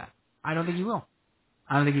believe that. I don't think he will.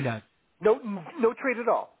 I don't think he does. No trade at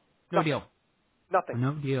all. No Nothing. deal. Nothing.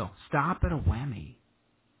 No deal. Stop at a whammy.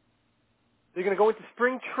 They're going to go into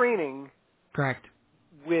spring training Correct.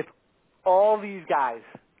 with all these guys.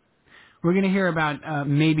 We're going to hear about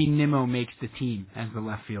maybe Nimmo makes the team as the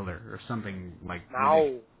left fielder or something like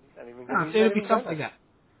No. He's not even No, he's it'll not be even something gonna. like that.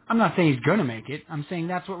 I'm not saying he's going to make it. I'm saying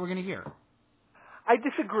that's what we're going to hear. I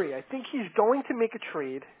disagree. I think he's going to make a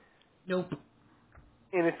trade. Nope.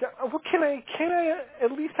 And it's well, can I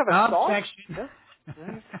at least have a thought? Objection.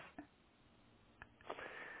 Yeah.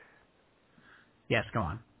 Yes, go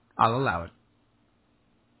on. I'll allow it.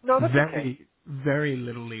 No, that's okay. Very, very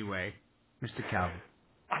little leeway, Mr. Calvin.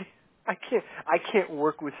 I can't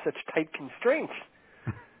work with such tight constraints.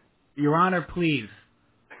 Your Honor, please.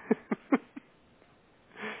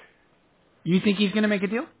 You think he's going to make a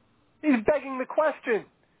deal? He's begging the question.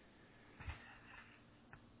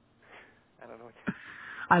 I don't know what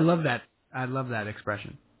I love that. I love that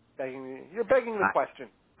expression. you're begging the question.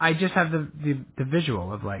 I just have the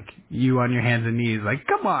visual of like you on your hands and knees, like,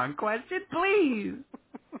 come on, question, please.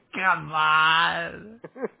 Come on.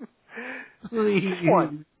 Please. Just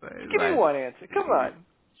one. Just give me one answer. Come on.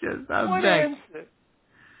 Just One answer.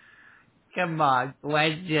 Come on,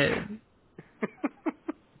 question.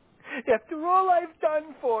 After all I've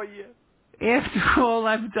done for you. After all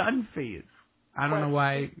I've done for you. I don't know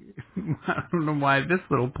why. I don't know why this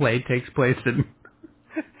little play takes place in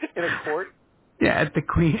a court. Yeah, at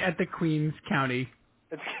the Queens County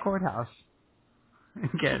Courthouse.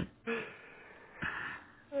 Again.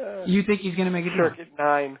 You think he's going to make a deal? Circuit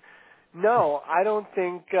 9. No, I don't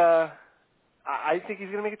think. I think he's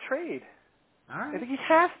going to make a trade. All right. I think he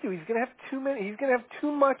has to. He's going to have too many. He's going to have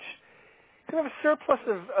too much. He's going to have a surplus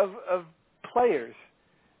of players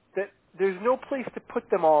that there's no place to put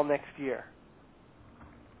them all next year.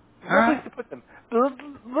 There's no place to put them.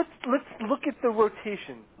 Let's look at the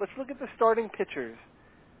rotation. Let's look at the starting pitchers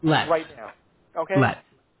right now. Okay?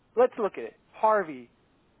 Let's look at it. Harvey,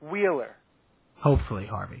 Wheeler. Hopefully,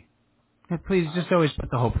 Harvey. Yeah, please just always put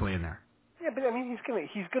the hopefully in there. Yeah, but I mean he's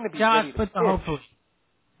gonna be Just ready to put the pitch. hopefully.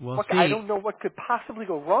 We'll see. I don't know what could possibly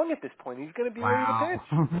go wrong at this point. He's gonna be ready to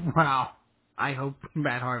pitch. Wow. I hope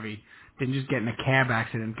Matt Harvey didn't just get in a cab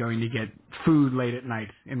accident going to get food late at night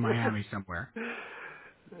in Miami somewhere.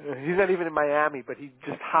 He's not even in Miami, but he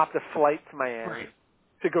just hopped a flight to Miami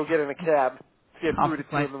to go get in a cab to get food at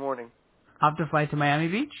 2 in the morning. Hopped a flight to Miami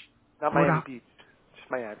Beach? Not Miami Beach, just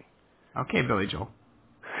Miami. Okay, Billy Joel.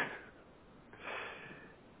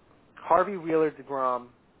 Harvey, Wheeler, DeGrom,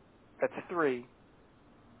 that's 3.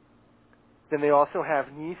 Then they also have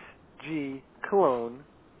Nice, G, Cologne,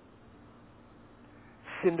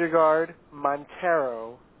 Syndergaard,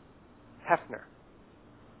 Montero, Hefner.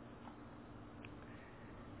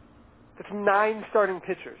 That's 9 starting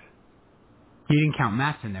pitchers. You didn't count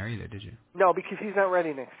Matt's in there either, did you? No, because he's not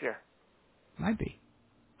ready next year. Might be.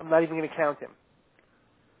 I'm not even going to count him.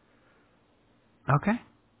 Okay.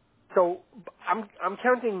 So I'm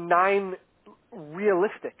counting 9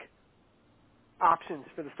 realistic options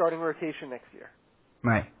for the starting rotation next year.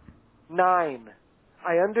 Right. 9.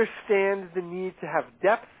 I understand the need to have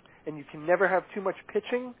depth, and you can never have too much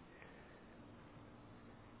pitching.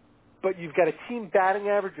 but you've got a team batting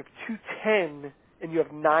average of 210, and you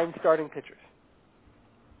have 9 starting pitchers.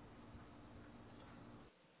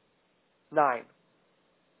 9.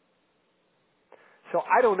 So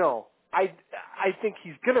I don't know. I think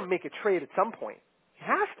he's going to make a trade at some point. He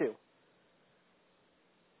has to.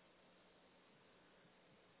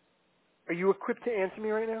 Are you equipped to answer me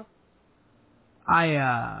right now? I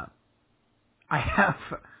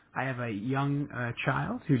have a young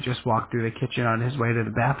child who just walked through the kitchen on his way to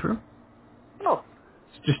the bathroom. Oh.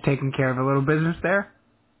 He's just taking care of a little business there.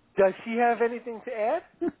 Does he have anything to add?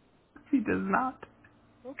 He does not.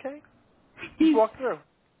 Okay. Just walk through.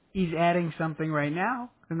 He's adding something right now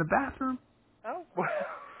in the bathroom. Oh, well.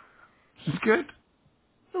 He's good.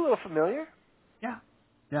 It's a little familiar. Yeah.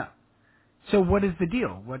 Yeah. So what is the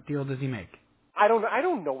deal? What deal does he make? I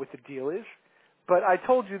don't know what the deal is, but I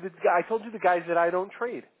told you the guys that I don't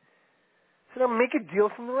trade. So now make a deal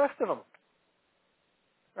from the rest of them.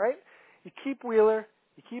 Right? You keep Wheeler,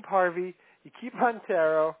 you keep Harvey, you keep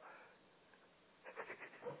Montero.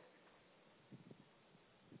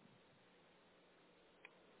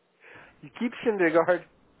 You keep Syndergaard.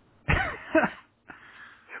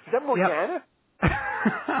 Is that Morgana? Yep.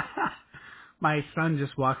 My son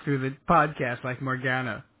just walked through the podcast like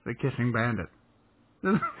Morgana, the kissing bandit.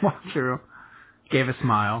 Just walked through, gave a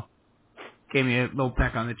smile, gave me a little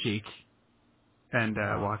peck on the cheek, and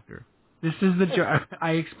walked through. This is the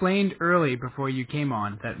I explained early before you came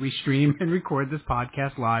on that we stream and record this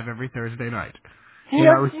podcast live every Thursday night in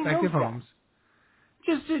our respective homes.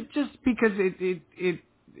 Just because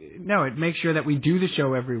it makes sure that we do the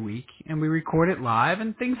show every week and we record it live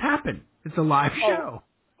and things happen. It's a live show.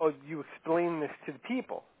 Oh, you explain this to the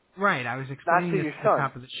people. Right, I was explaining this at the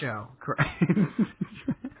top of the show. Correct.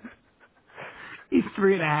 He's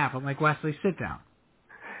 3.5. I'm like, Wesley, sit down.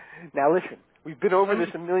 Now listen, we've been over this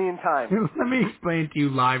a million times. Let me explain to you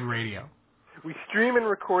live radio. We stream and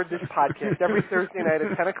record this podcast every Thursday night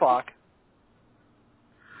at 10 o'clock.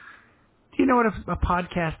 Do you know what a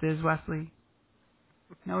podcast is, Wesley?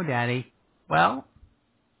 No, Daddy. Well,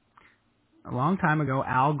 a long time ago,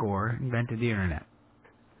 Al Gore invented the Internet.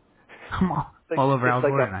 I'm all over Al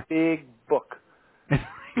Gore tonight. It's like a big book.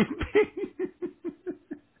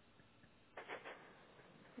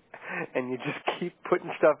 And you just keep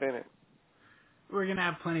putting stuff in it. We're going to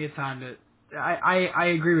have plenty of time to... I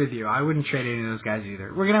agree with you. I wouldn't trade any of those guys either.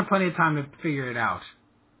 We're going to have plenty of time to figure it out.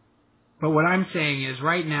 But what I'm saying is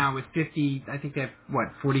right now with 50... I think they have,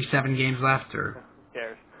 47 games left? Or Who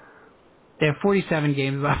cares? They have 47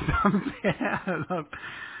 games left.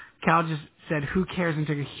 Cal just said, who cares, and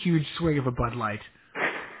took a huge swig of a Bud Light.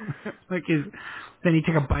 Then he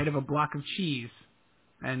took a bite of a block of cheese.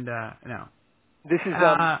 And, no. This is,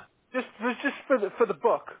 just for the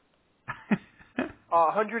book.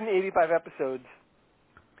 185 episodes.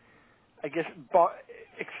 I guess,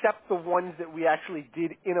 except the ones that we actually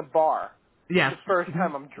did in a bar. Yes. It's the first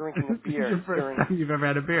time I'm drinking a beer. It's the first time you've ever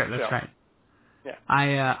had a beer. That's right. Yeah.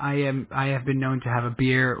 I have been known to have a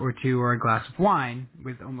beer or two or a glass of wine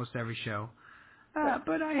with almost every show.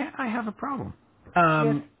 But I have a problem.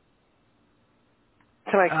 Yes.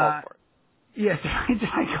 Tonight called for it. Yes,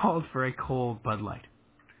 I called for a cold Bud Light.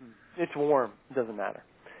 It's warm. It doesn't matter.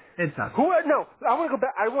 It doesn't. No, I want to go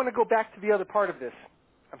back. I want to go back to the other part of this.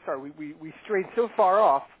 I'm sorry, we strayed so far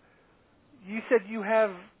off. You said you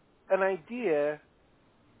have an idea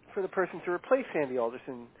for the person to replace Sandy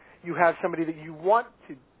Alderson. You have somebody that you want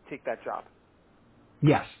to take that job.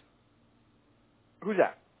 Yes. Who's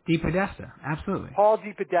that? DePodesta, absolutely. Paul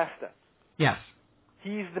DePodesta. Yes.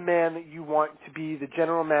 He's the man that you want to be the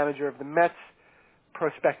general manager of the Mets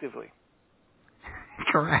prospectively.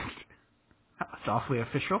 Correct. That's awfully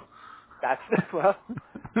official. That's, well...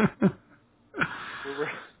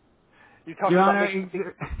 You're talking Your about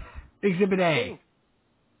Honor, Exhibit A.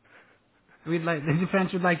 The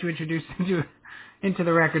defense would like to introduce into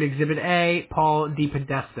the record Exhibit A, Paul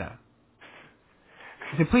DePodesta.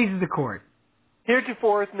 If it pleases the court.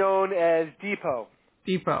 Heretofore known as Depot.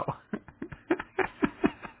 Depot.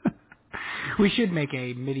 We should make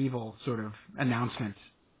a medieval sort of announcement.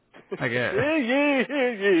 Like a...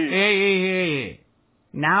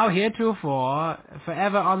 Now heretofore,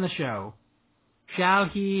 forever on the show, shall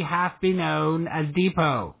he have been known as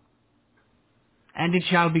Depot. And it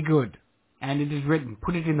shall be good. And it is written.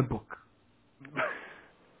 Put it in the book.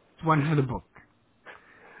 It's one for the book.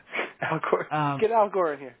 Al Gore. Get Al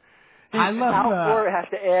Gore in here. Al Gore has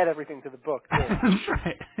to add everything to the book, too. That's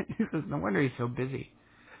right. No wonder he's so busy.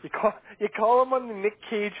 You call him on the Nick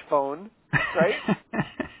Cage phone, right?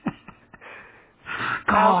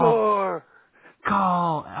 Al Gore.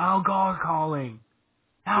 Al Gore calling.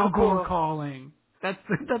 Al Gore calling. That's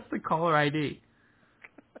the caller ID.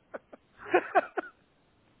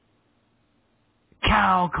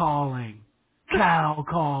 Cow calling. Cow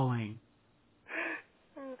calling.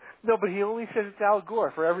 No, but he only says it's Al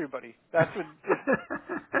Gore for everybody. That's what.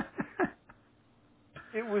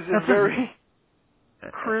 It was a That's very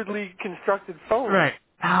crudely constructed phone. right.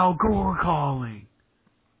 Al Gore calling.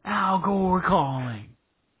 Al Gore calling.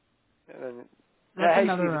 And then, That's hey, Steve,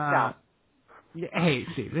 another. it's Cal. Yeah, hey,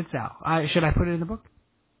 Steve, it's Al. Should I put it in the book?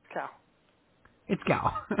 Cal. It's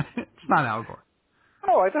Gal. It's not Al Gore.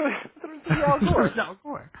 Oh, I thought it was going to be Al Gore. It's Al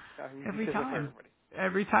Gore. No, he Every says it for time. everybody.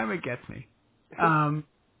 Every time it gets me.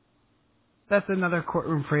 That's another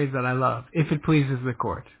courtroom phrase that I love. If it pleases the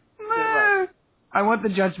court. Yeah, right. I want the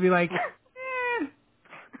judge to be like,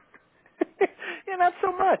 Yeah, not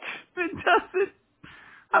so much. it doesn't.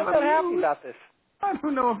 I'm I'm not happy amused. about this. I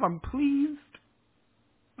don't know if I'm pleased.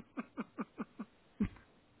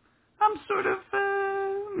 I'm sort of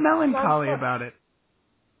melancholy Nonplussed. about it.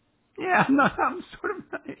 Yeah, no, I'm sort of,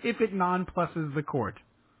 if it non-pluses the court,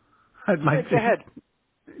 I'd Yeah, like go to. ahead.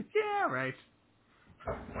 Yeah, right.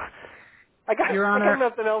 I got Your I got Honor,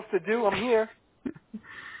 nothing else to do. I'm here.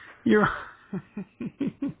 Your,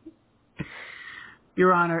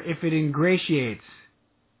 Your Honor, if it ingratiates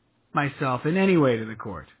myself in any way to the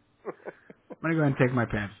court, I'm going to go ahead and take my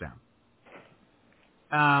pants down.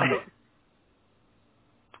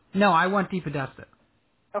 No, I want DePodesta.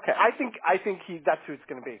 Okay, I think that's who it's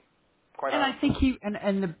going to be. Quite And I honestly. think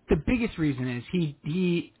and the biggest reason is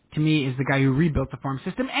he to me is the guy who rebuilt the farm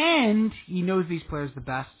system, and he knows these players the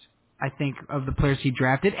best, I think, of the players he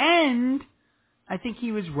drafted, and I think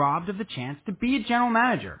he was robbed of the chance to be a general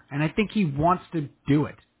manager, and I think he wants to do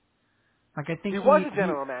it. Like, I think He was a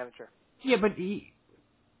general manager. yeah, but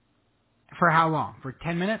for how long? For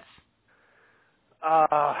 10 minutes?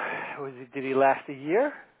 Did he last a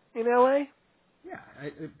year in L.A.? Yeah,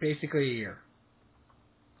 basically a year.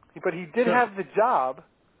 But he did So, have the job.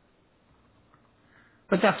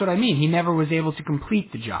 but that's what I mean. He never was able to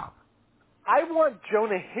complete the job. I want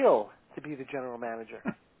Jonah Hill to be the general manager.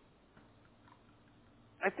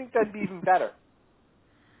 I think that'd be even better.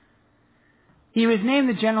 He was named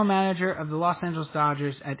the general manager of the Los Angeles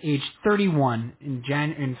Dodgers at age 31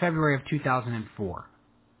 in February of 2004.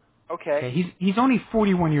 Okay. Okay, he's only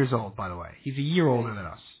 41 years old, by the way. He's a year older Yeah, than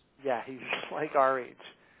us. he's like our age.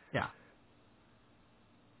 Yeah.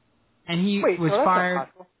 And he Wait, was no, that's not fired.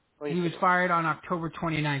 possible. Let me He was see. fired on October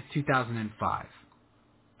 29th, 2005.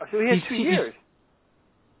 Oh, so he had 2 years.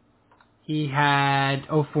 He had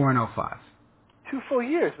 04 and 05. 2 full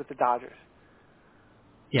years with the Dodgers.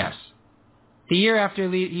 Yes. The year after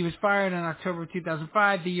he was fired in October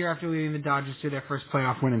 2005. The year after leading the Dodgers to their first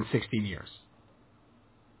playoff win in 16 years.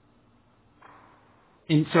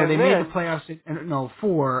 And so they And made the then, playoffs in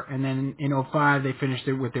 04, and then in 05 they finished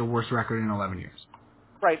it with their worst record in 11 years.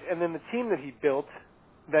 right, and then the team that he built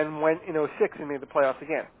then went in '06 and made the playoffs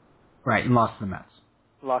again. Right, and lost to the Mets.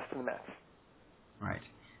 Lost to the Mets. Right.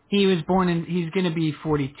 He was born he's going to be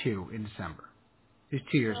 42 in December. He's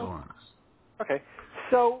 2 years older than us. Okay.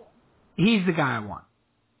 So, He's the guy I want.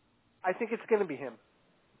 I think it's going to be him.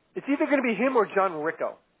 It's either going to be him or John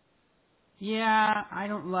Ricco. Yeah, I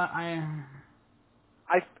don't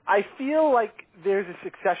I feel like there's a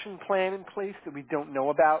succession plan in place that we don't know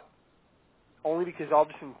about, only because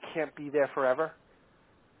Alderson can't be there forever.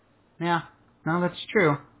 Yeah, no, that's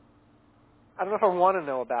true. I don't know if I want to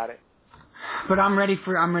know about it. But I'm ready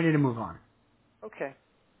to move on. Okay.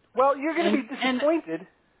 Well, you're going to be disappointed.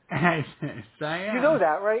 Yes, I am. You know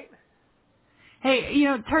that, right? Hey,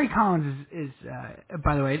 Terry Collins is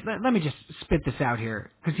by the way, let me just spit this out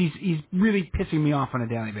here, because he's really pissing me off on a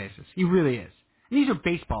daily basis. He really is. And these are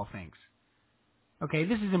baseball things. Okay,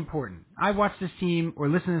 this is important. I watch this team or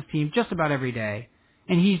listen to this team just about every day,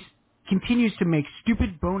 and he continues to make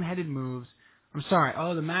stupid, boneheaded moves. I'm sorry.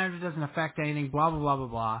 Oh, the manager doesn't affect anything, blah, blah, blah, blah,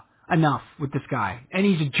 blah. Enough with this guy. And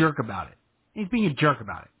he's a jerk about it. He's being a jerk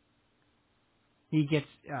about it. He gets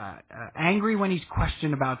angry when he's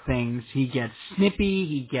questioned about things. He gets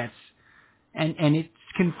snippy. And it's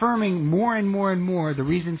confirming more and more and more the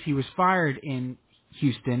reasons he was fired in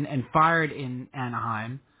Houston and fired in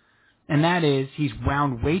Anaheim. And that is, he's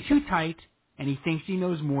wound way too tight, and he thinks he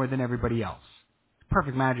knows more than everybody else.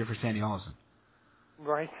 Perfect manager for Sandy Olson.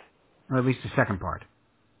 Right. Or at least the second part.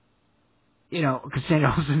 Because Sandy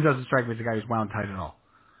Olson doesn't strike me as a guy who's wound tight at all.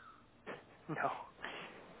 No.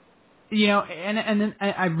 And then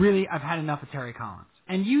I've had enough of Terry Collins.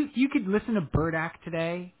 And you could listen to Burdak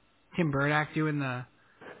today, Tim Burdak doing the,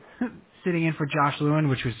 sitting in for Josh Lewin,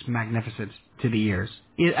 which was magnificent to the ears.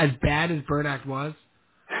 As bad as Burdak was,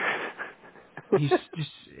 He's just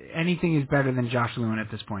anything is better than Josh Lewin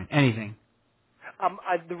at this point. Anything.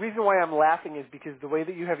 The reason why I'm laughing is because the way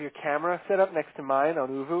that you have your camera set up next to mine on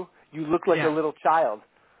Uvu, you look like a little child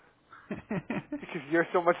because you're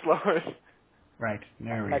so much lower. Right.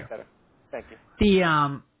 There we That's go. better. Thank you.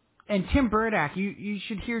 The and Tim Burdack, you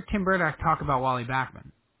should hear Tim Burdack talk about Wally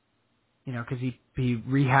Backman. You know, because he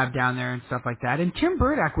rehabbed down there and stuff like that. And Tim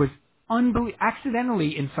Burdack was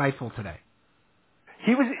accidentally insightful today.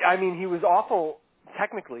 He was awful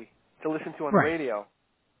technically to listen to on the Right. radio,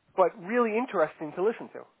 but really interesting to listen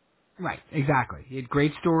to. Right, exactly. He had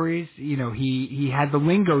great stories. You know, he had the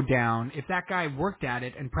lingo down. If that guy worked at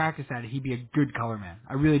it and practiced at it, he'd be a good color man.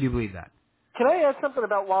 I really do believe that. Can I add something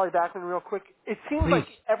about Wally Backman real quick? It seems Please. like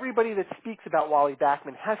everybody that speaks about Wally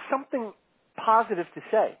Backman has something positive to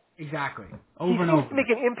say. Exactly. He Over and seems over to make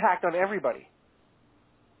again. an impact on everybody.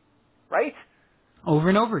 Right? Over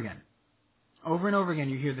and over again. Over and over again,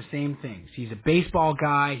 you hear the same things. He's a baseball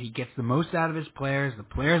guy. He gets the most out of his players. The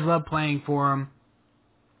players love playing for him.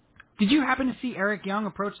 Did you happen to see Eric Young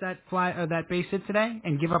approach that base hit today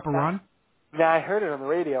and give up a run? Nah, I heard it on the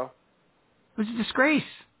radio. It was a disgrace.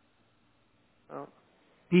 Oh.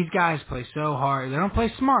 These guys play so hard. They don't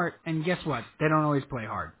play smart, and guess what? They don't always play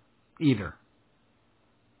hard either.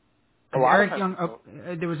 A lot Eric of Young,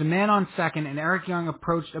 times. there was a man on second, and Eric Young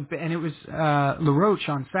approached, and it was LaRoche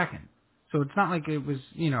on second. So it's not like it was,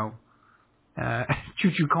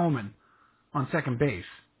 Choo-Choo Coleman on second base.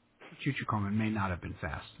 Choo-Choo Coleman may not have been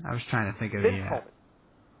fast. I was trying to think of Vince Coleman.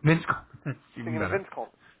 Vince Coleman. That's even Thinking better. of Vince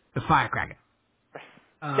Coleman. The firecracker.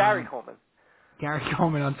 Gary Coleman. Gary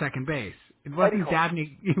Coleman on second base. It Eddie wasn't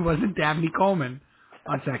Dabney. It wasn't Dabney Coleman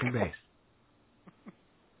on second base.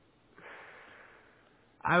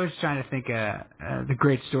 I was trying to think the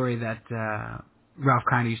great story that Ralph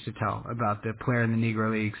Kiner used to tell about the player in the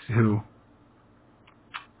Negro Leagues who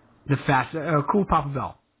Cool Papa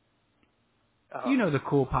Bell. You know the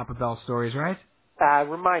Cool Papa Bell stories, right?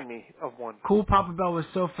 Remind me of one. Cool Papa Bell was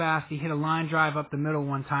so fast he hit a line drive up the middle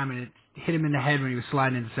one time and it hit him in the head when he was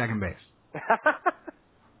sliding into second base.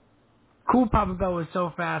 Cool Papa Bell was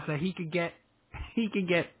so fast that he could get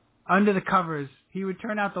under the covers. He would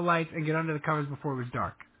turn out the lights and get under the covers before it was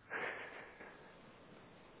dark.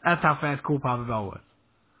 That's how fast Cool Papa Bell was.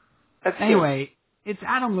 Anyway, it's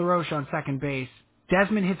Adam LaRoche on second base.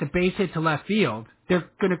 Desmond hits a base hit to left field. They're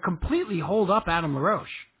going to completely hold up Adam LaRoche.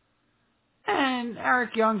 And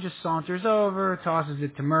Eric Young just saunters over, tosses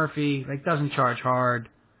it to Murphy, doesn't charge hard,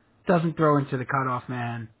 doesn't throw into the cutoff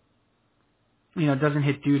man. Doesn't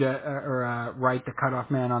hit Duda or Wright, the cutoff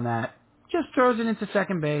man, on that. Just throws it into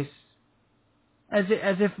second base as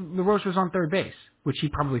if LaRoche was on third base, which he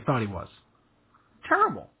probably thought he was.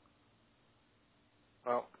 Terrible.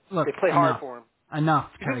 Well, look, they play hard for him. Enough,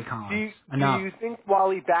 Terry Collins. Do you think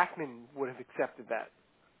Wally Backman would have accepted that?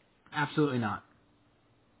 Absolutely not.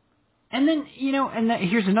 And then,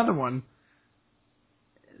 here's another one.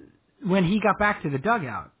 When he got back to the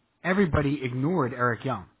dugout, everybody ignored Eric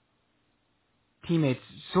Young. Teammates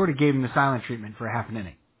sort of gave him the silent treatment for a half an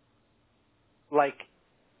inning. Like,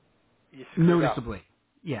 you screwed noticeably. up.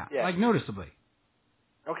 Yeah, like noticeably.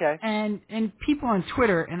 Okay. And people on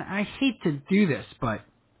Twitter, and I hate to do this, but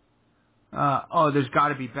there's got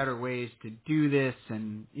to be better ways to do this,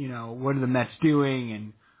 and what are the Mets doing,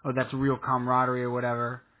 and that's real camaraderie or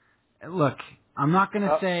whatever. Look, I'm not going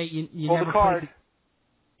to say you hold never the card.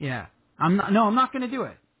 Yeah, I'm not going to do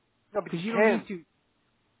it. No, because you don't need to.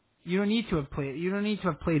 You don't need to have played. You don't need to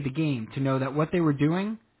have played the game to know that what they were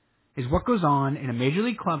doing is what goes on in a major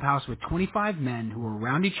league clubhouse with 25 men who are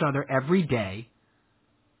around each other every day.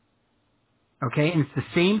 Okay, and it's the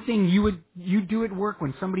same thing you do at work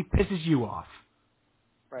when somebody pisses you off.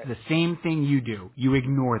 Right. The same thing you do. You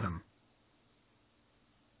ignore them.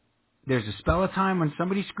 There's a spell of time when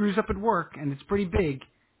somebody screws up at work, and it's pretty big,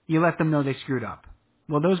 you let them know they screwed up.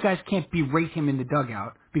 Well, those guys can't berate him in the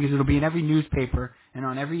dugout because it'll be in every newspaper and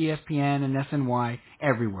on every ESPN and SNY,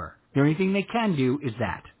 everywhere. The only thing they can do is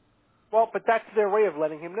that. Well, but that's their way of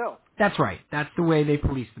letting him know. That's right. That's the way they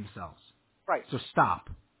police themselves. Right. So stop.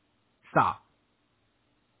 Stop.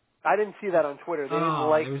 I didn't see that on Twitter. They didn't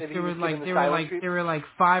like that he was given the silent treatment. There were like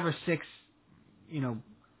 5 or 6,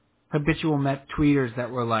 habitual Met tweeters that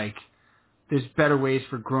were like, there's better ways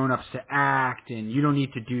for grown-ups to act, and you don't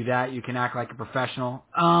need to do that. You can act like a professional.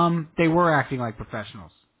 They were acting like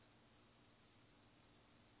professionals.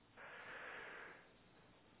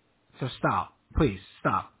 So stop. Please,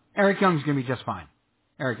 stop. Eric Young's going to be just fine.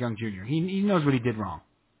 Eric Young Jr. He knows what he did wrong.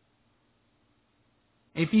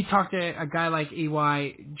 If you talk to a guy like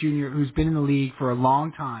EY Jr., who's been in the league for a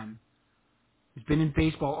long time, He's been in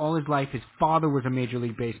baseball all his life. His father was a Major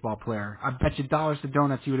League Baseball player. I bet you dollars to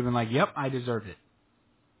donuts he would have been like, yep, I deserve it.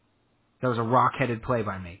 That was a rock-headed play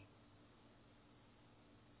by me.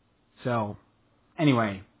 So,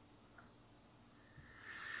 anyway,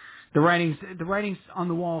 the writing's on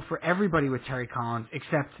the wall for everybody with Terry Collins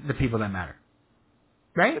except the people that matter.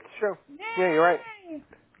 Right? It's true. Yeah, you're right. It's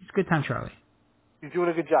a good time, Charlie. He's doing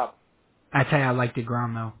a good job. I tell you, I like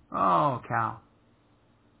DeGrom, though. Oh, Cal.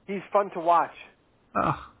 He's fun to watch.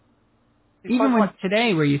 Ugh. He's fun Even to when watch.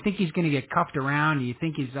 today, where you think he's going to get cuffed around, and you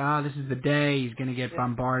think this is the day, he's going to get Yeah.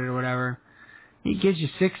 bombarded or whatever. He gives you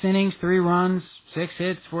 6 innings, 3 runs, 6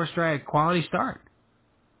 hits, 4 strike, quality start.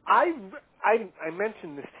 I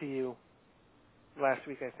mentioned this to you last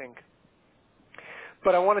week, I think,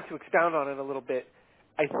 but I wanted to expound on it a little bit.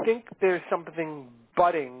 I think there's something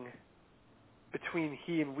budding between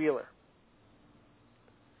he and Wheeler,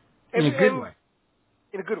 In a good and way.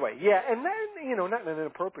 in a good way, yeah, and then not in an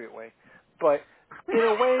inappropriate way, but in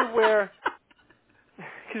a way where,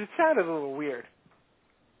 because it sounded a little weird.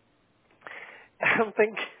 I don't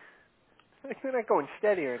think they're not going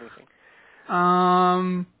steady or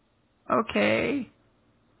anything. Okay.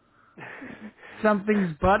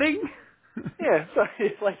 Something's budding? Yeah, so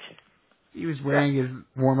it's like, He was yeah, wearing his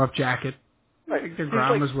warm-up jacket. You right. think He's DeGrom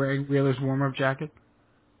like, was wearing Wheeler's warm-up jacket?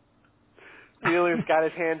 Wheeler's got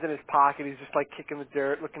his hands in his pocket. He's just like kicking the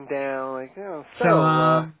dirt, looking down, like,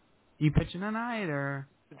 So, you pitching tonight, or?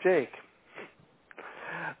 Jake.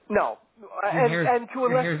 No, Your and to a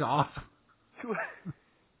your less, hair's awesome. to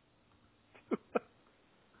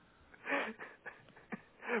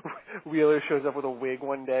Wheeler shows up with a wig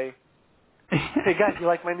one day. Hey guys, you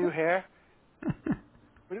like my new hair?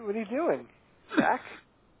 What are you doing, Zach?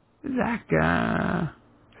 Zach,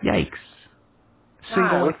 yikes.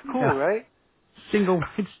 It looks cool, right? Single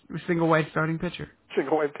white starting pitcher.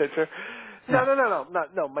 Single white pitcher. No.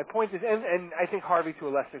 No. My point is, and I think Harvey to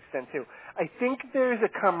a lesser extent too. I think there's a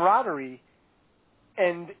camaraderie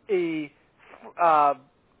and a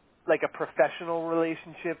like a professional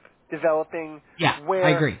relationship developing Yeah, I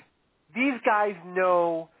where agree. these guys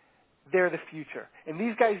know they're the future, and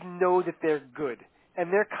these guys know that they're good,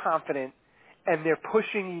 and they're confident, and they're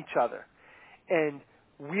pushing each other. And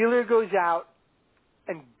Wheeler goes out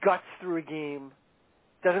and guts through a game,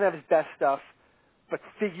 doesn't have his best stuff, but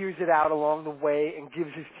figures it out along the way and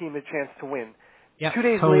gives his team a chance to win. Yep, 2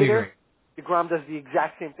 days totally agree. later, DeGrom does the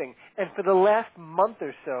exact same thing. And for the last month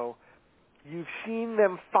or so, you've seen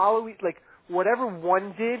them follow, like whatever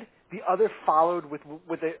one did, the other followed with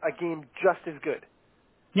a game just as good.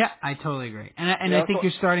 Yeah, I totally agree. And I think So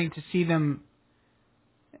you're starting to see them,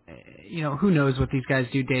 who knows what these guys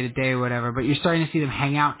do day to day or whatever, but you're starting to see them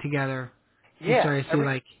hang out together. You're yeah, starting to see,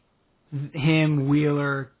 like, him,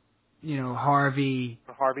 Wheeler, Harvey,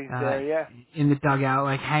 Harvey's there, yeah. in the dugout,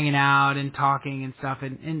 like, hanging out and talking and stuff.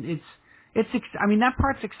 And that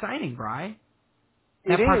part's exciting, Bri.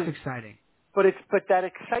 It That part's is, exciting. but that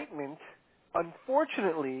excitement,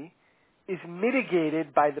 unfortunately, is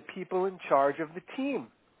mitigated by the people in charge of the team.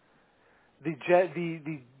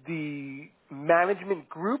 The management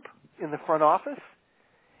group in the front office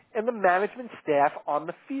and the management staff on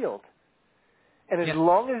the field. And as Yep.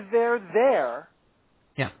 long as they're there,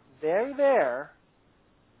 Yeah.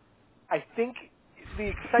 I think the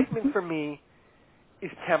excitement for me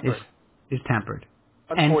is tempered, Is tempered.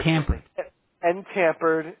 And unfortunately. tampered. And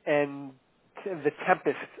tampered, and the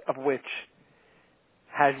tempest of which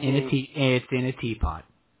has It's in a teapot.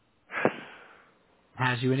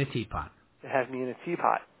 Has you in a teapot. it has me in a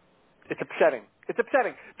teapot. It's upsetting. It's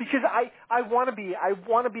upsetting because I want to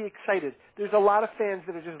be excited. There's a lot of fans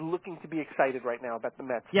that are just looking to be excited right now about the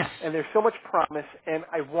Mets. Yes. And there's so much promise, and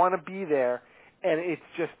I want to be there. And it's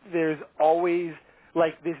just there's always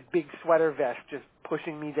like this big sweater vest just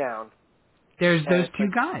pushing me down. There's And those it's two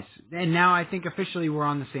like guys. And now I think officially we're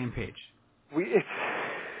on the same page. it's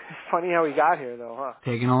funny how we got here though, huh?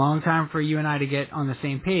 Taking a long time for you and I to get on the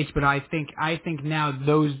same page, but I think now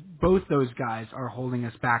both those guys are holding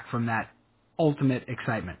us back from that ultimate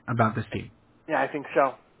excitement about this team. Yeah, I think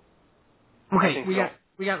so. Okay,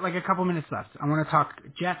 we got like a couple minutes left. I want to talk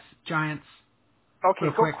Jets, Giants, Okay,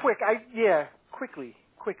 real go quick. quick.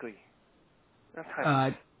 Quickly. No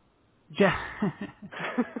time.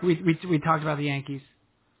 we talked about the Yankees.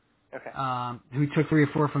 Okay. Who took 3 or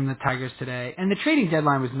 4 from the Tigers today, and the trading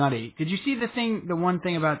deadline was nutty. Did you see the one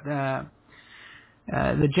thing about the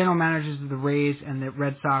general managers of the Rays and the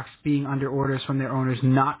Red Sox being under orders from their owners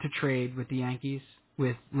not to trade with the Yankees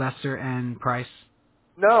with Lester and Price?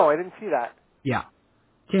 No, I didn't see that. Yeah,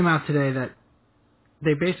 came out today that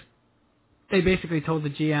they They basically told the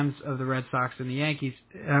GMs of the Red Sox and the Yankees,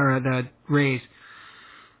 or the Rays,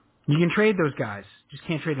 you can trade those guys, just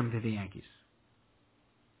can't trade them to the Yankees.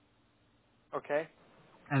 Okay.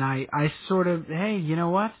 And I sort of, hey, you know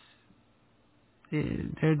what?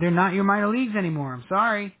 They're not your minor leagues anymore. I'm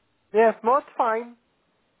sorry. Yeah, well, it's fine.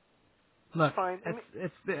 Look, Fine. I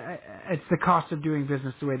it's the cost of doing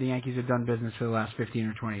business the way the Yankees have done business for the last 15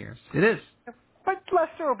 or 20 years. It is. but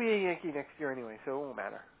Lester will be a Yankee next year anyway, so it won't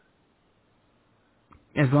matter.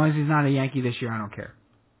 As long as he's not a Yankee this year, I don't care.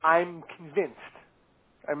 I'm convinced.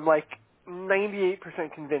 I'm like 98%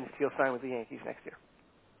 convinced he'll sign with the Yankees next year.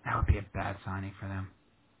 That would be a bad signing for them.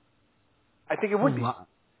 I think it would be.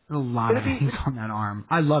 A lot of innings on that arm.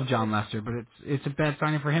 I love John Lester, but it's a bad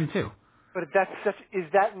signing for him too. But is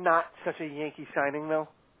that not such a Yankee signing though?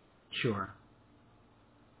 Sure.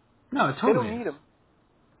 No, it They totally don't is. need him.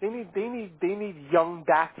 They need young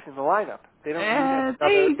bats in the lineup. They don't need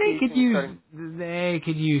another They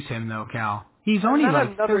could use him though, Cal. He's only not like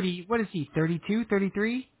another. 30. What is he? 32,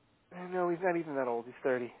 33? No, he's not even that old. He's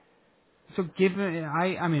 30. So give him.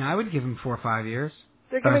 I would give him 4 or 5 years.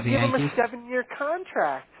 They're If I going was to the give him a Yankees. 7-year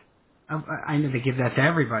contract. I know they give that to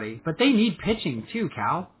everybody, but they need pitching too,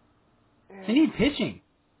 Cal. They need pitching.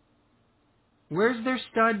 Where's their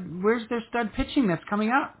stud pitching that's coming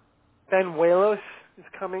up? Ben Walos is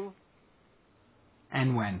coming.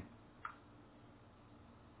 And when?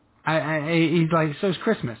 He's like, so's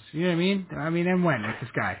Christmas. You know what I mean? And when with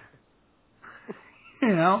this guy?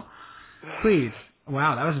 You know? Please.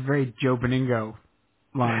 Wow, that was a very Joe Beningo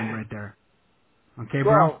line right there. Okay,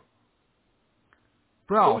 bro?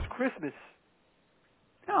 Bro, so's Bro. Christmas.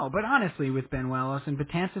 No, but honestly, with Ben Wells and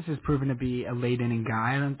Betances has proven to be a late inning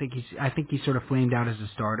guy. I think he's sort of flamed out as a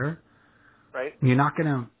starter. Right? You're not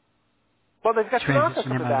gonna Well, they've got Tanaka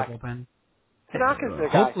transition him coming out of back. the bullpen. Tanaka's the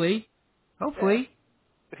guy. Hopefully. Yeah. Hopefully.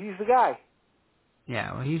 But he's the guy.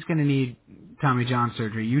 Yeah, well, he's gonna need Tommy John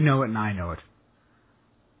surgery. You know it and I know it.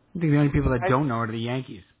 I think the only people that don't know it are the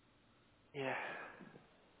Yankees. Yeah.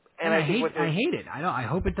 And And I think I hate it. I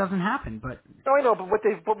hope it doesn't happen, but no, I know, but what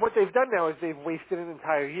they've done now is they've wasted an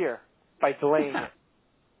entire year by delaying yeah. it.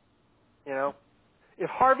 You know, if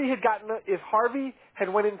Harvey had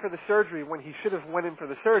went in for the surgery when he should have went in for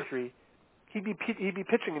the surgery, he'd be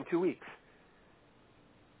pitching in 2 weeks.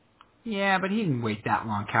 Yeah, but he didn't wait that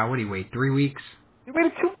long, Cal. What did he wait, 3 weeks? He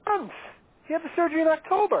waited 2 months. He had the surgery in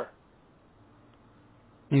October.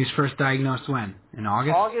 He was first diagnosed when? In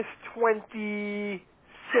August? August 26th.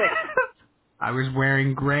 I was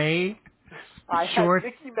wearing gray I had shorts.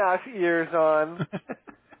 Mickey Mouse ears on.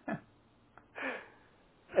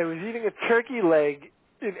 I was eating a turkey leg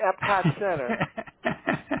in Epcot Center.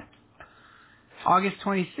 August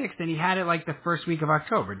 26th, and he had it like the first week of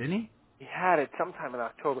October, didn't he? He had it sometime in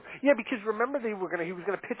October. Yeah, because remember he was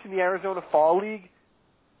gonna pitch in the Arizona Fall League.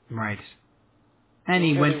 Right. And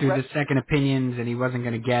he went They through the second opinions, and he wasn't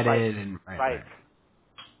going to get right, it, and right.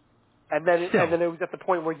 And then Still. it was at the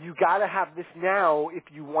point where you got to have this now if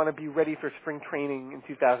you want to be ready for spring training in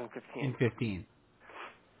 2015. In 15.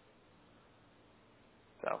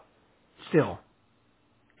 So Still.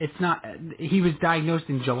 It's not, he was diagnosed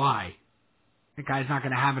in July. The guy's not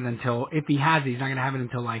going to have it until, if he has it, he's not going to have it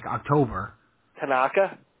until like October.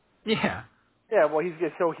 Tanaka. Yeah. Yeah, well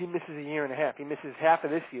so he misses a year and a half. He misses half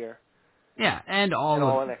of this year. Yeah, and all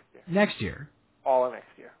of of next year. Next year. All of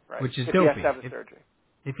next year, right? Which is if he has to have dopey. the surgery.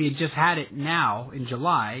 If he had just had it now in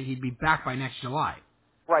July, he'd be back by next July.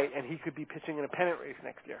 Right, and he could be pitching in a pennant race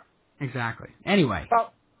next year. Exactly. Anyway.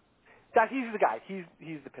 Well, he's the guy. He's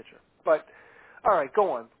the pitcher. But all right,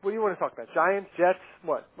 go on. What do you want to talk about? Giants, Jets,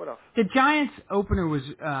 what? What else? The Giants opener was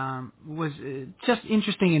just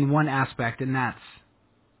interesting in one aspect, and that's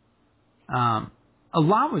a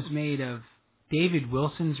lot was made of David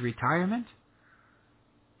Wilson's retirement.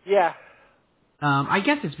 Yeah. I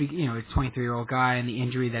guess it's he's a 23-year-old guy and the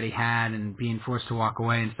injury that he had and being forced to walk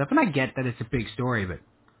away and stuff. And I get that it's a big story, but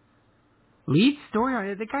lead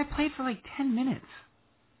story, the guy played for like 10 minutes.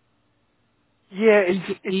 Yeah,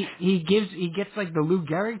 he gets like the Lou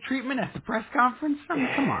Gehrig treatment at the press conference. I mean,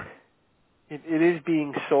 come on. It is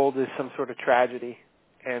being sold as some sort of tragedy,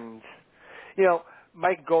 and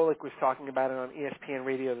Mike Golick was talking about it on ESPN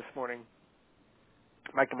Radio this morning.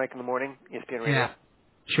 Mike in the morning, ESPN Radio. Yeah,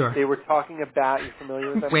 sure. They were talking about. You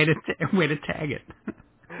familiar with them? way to tag it.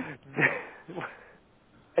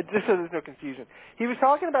 Just so there's no confusion, he was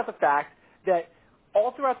talking about the fact that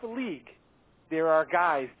all throughout the league, there are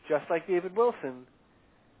guys just like David Wilson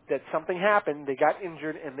that something happened, they got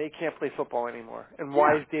injured, and they can't play football anymore. And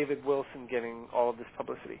why is David Wilson getting all of this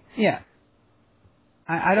publicity? Yeah.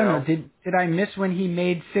 I don't know. Did I miss when he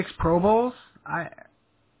made 6 Pro Bowls?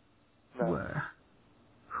 No.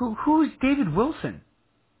 Who's David Wilson?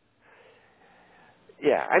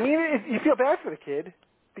 Yeah, I mean, you feel bad for the kid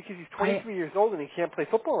because he's I 23 years old and he can't play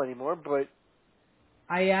football anymore. But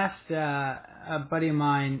asked a buddy of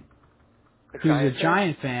mine a who's a Giant fan.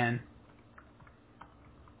 Giant fan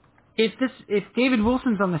if David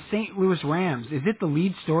Wilson's on the St. Louis Rams, is it the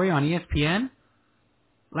lead story on ESPN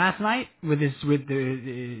last night with the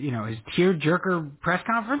his tear jerker press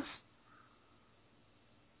conference?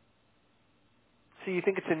 So you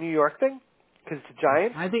think it's a New York thing because it's a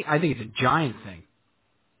Giant? I think it's a Giant thing.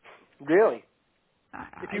 Really?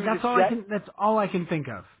 If he was That's a all Jet, That's all I can think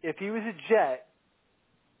of. if he was a Jet,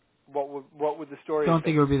 what would the story Don't have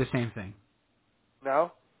think been? it would be the same thing.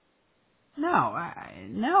 No. No,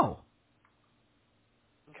 no.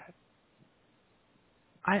 Okay.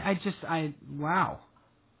 Wow.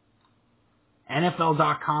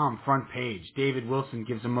 NFL.com front page. David Wilson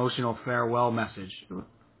gives emotional farewell message.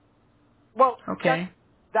 Well, Okay.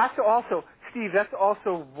 that's also, Steve. That's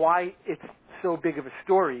also why it's so big of a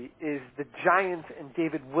story. Is the Giants and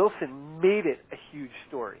David Wilson made it a huge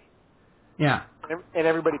story, Yeah. and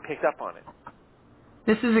everybody picked up on it.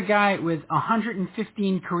 This is a guy with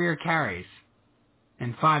 115 career carries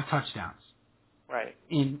and 5 touchdowns Right.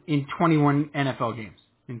 in 21 NFL games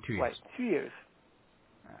in 2 years. Right. 2 years.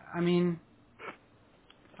 I mean,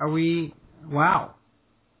 are we? Wow.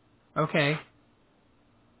 Okay.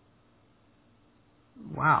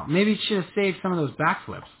 Wow. Maybe you should have saved some of those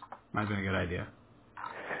backflips. Might have been a good idea.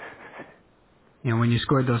 When you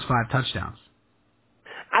scored those 5 touchdowns.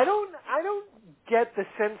 I don't get the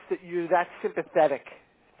sense that you're that sympathetic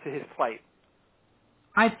to his plight.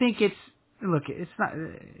 I think it's not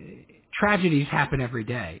tragedies happen every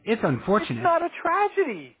day. It's unfortunate. It's not a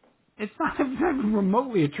tragedy. It's not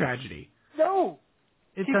remotely a tragedy. No.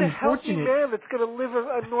 It's He's a healthy unfortunate. man that's going to live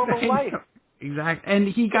a normal life. Exactly. And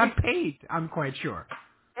he got paid, I'm quite sure.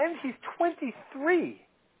 And he's 23.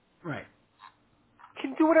 Right.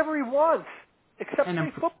 Can do whatever he wants, except And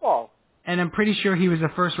play football. And I'm pretty sure he was a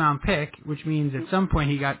first round pick, which means at some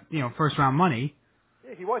point he got, first round money.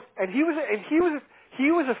 Yeah, he was. And he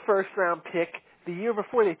was a first round pick the year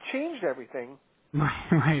before they changed everything.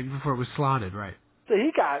 Right, before it was slotted, right. So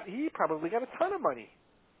he probably got a ton of money.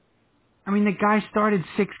 I mean, the guy started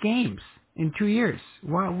 6 games in 2 years.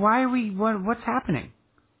 Why are what's happening?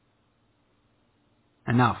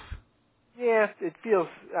 Enough. Yeah, it feels,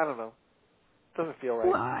 I don't know. Doesn't feel right.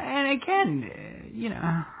 Well, and again,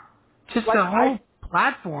 just Like the whole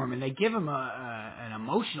platform, and they give him an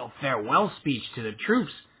emotional farewell speech to the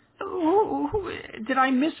troops. Did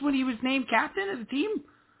I miss when he was named captain of the team?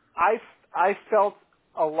 I felt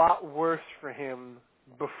a lot worse for him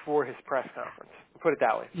before his press conference. Put it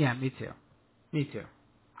that way. Yeah, me too.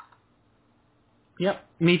 Yep,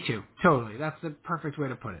 me too. Totally. That's the perfect way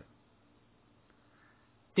to put it.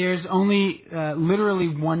 There's only literally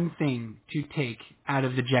one thing to take out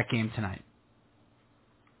of the Jet game tonight.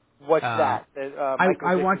 What's that? Michael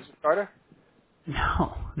I Vick watched. is the starter?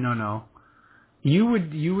 No. You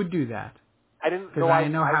would do that. I didn't Because know. I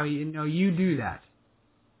know how you do that.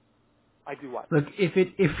 I do what? Look, if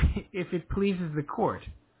it pleases the court,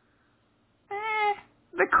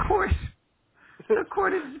 the court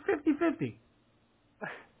is 50-50.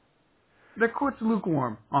 The court's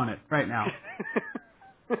lukewarm on it right now.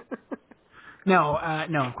 No,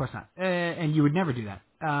 of course not. And you would never do that.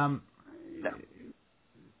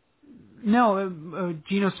 No,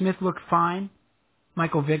 Geno Smith looked fine.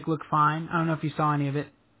 Michael Vick looked fine. I don't know if you saw any of it.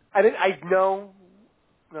 No.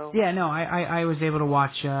 Yeah, no, I was able to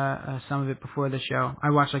watch some of it before the show.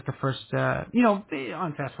 I watched like the first,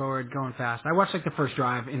 on fast forward, going fast. I watched like the first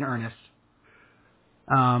drive in earnest.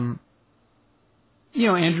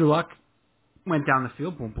 Andrew Luck went down the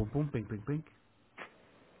field, boom, boom, boom, bing, bing, bing.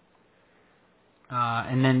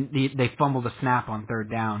 And then they fumbled a snap on 3rd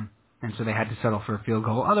down, and so they had to settle for a field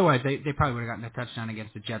goal. Otherwise, they probably would have gotten a touchdown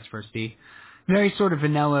against the Jets first D. Very sort of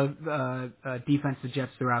vanilla defense the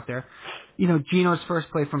Jets threw out there. Geno's first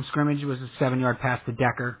play from scrimmage was a 7-yard pass to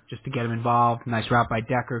Decker just to get him involved. Nice route by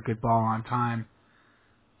Decker, good ball on time.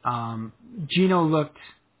 Geno looked,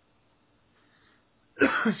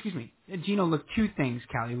 excuse me, Geno looked 2 things,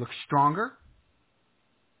 Cal. He looked stronger.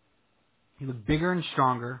 He looked bigger and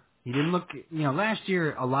stronger. He didn't look, last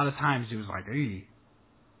year a lot of times it was like, hey.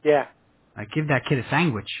 Yeah. Like, give that kid a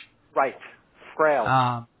sandwich. Right.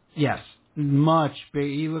 Frail. Yes. Much big.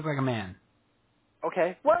 He looked like a man.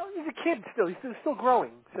 Okay. Well, he's a kid still. He's still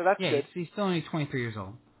growing, so that's good. He's still only 23 years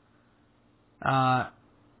old. But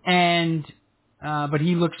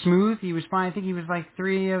he looked smooth. He was fine. I think he was like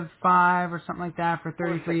 3 of 5 or something like that for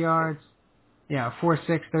 33 yards. Yeah,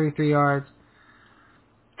 4-6, 33 yards.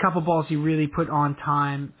 couple balls he really put on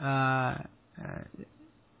time.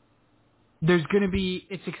 There's going to be,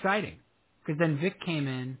 it's exciting because then Vic came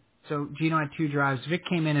in. So Gino had 2 drives. Vic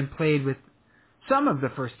came in and played with some of the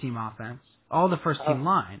first team offense, all the first team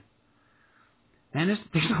line. And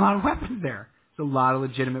there's a lot of weapons there. There's a lot of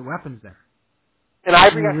legitimate weapons there. And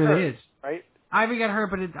Ivory got really hurt, is. right? Ivory got hurt,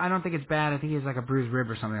 but I don't think it's bad. I think he has like a bruised rib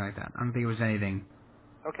or something like that. I don't think it was anything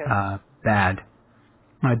bad.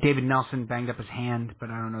 David Nelson banged up his hand, but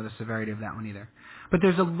I don't know the severity of that one either. But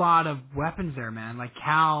there's a lot of weapons there, man. Like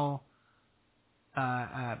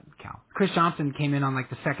Chris Johnson came in on like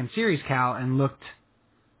the second series, and looked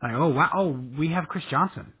like, oh wow, we have Chris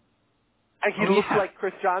Johnson. And he looks like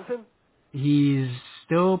Chris Johnson? He's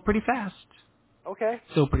still pretty fast. Okay.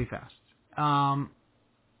 Still pretty fast.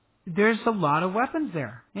 There's a lot of weapons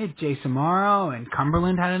there. Hey, Jay Samaro and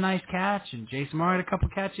Cumberland had a nice catch, and Jay Samaro had a couple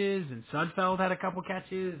catches, and Sudfeld had a couple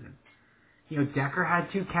catches, and Decker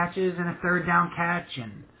had 2 catches and a third down catch,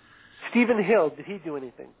 and Stephen Hill, did he do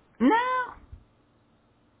anything? no.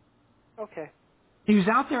 Okay. He was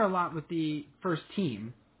out there a lot with the first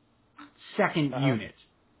team, second unit,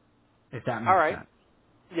 if that makes sense.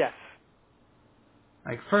 Yes.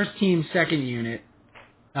 Like first team, second unit.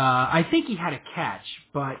 I think he had a catch,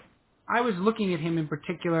 but I was looking at him in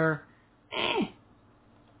particular.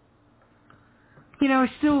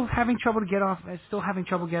 Still having trouble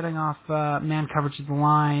getting off man coverage at the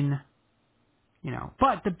line.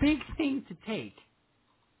 But the big thing to take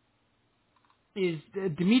is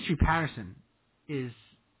Dimitri Patterson is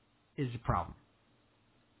a problem.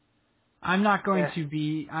 I'm not going to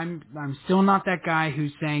be. I'm still not that guy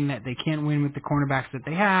who's saying that they can't win with the cornerbacks that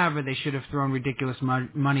they have, or they should have thrown ridiculous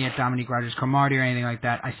money at Dominique Rodgers-Cromartie or anything like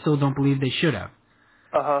that. I still don't believe they should have.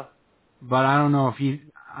 But I don't know if he's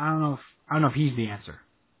the answer.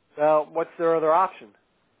 Well, what's their other option?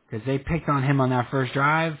 Because they picked on him on that first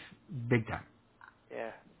drive, big time.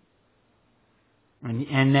 Yeah.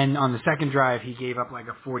 And then on the second drive, he gave up like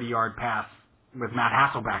a 40-yard pass with Matt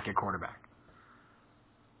Hasselbeck at quarterback.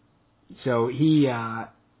 So he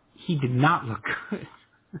did not look good.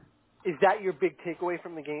 Is that your big takeaway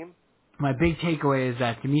from the game? My big takeaway is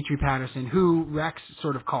that Dimitri Patterson, who Rex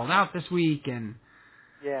sort of called out this week, and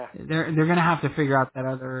they're going to have to figure out that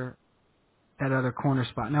other corner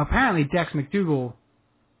spot. Now apparently Dex McDougal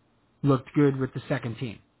looked good with the second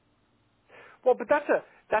team. Well, but that's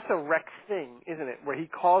a Rex thing, isn't it? Where he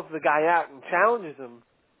calls the guy out and challenges him,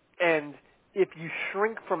 and if you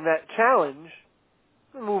shrink from that challenge,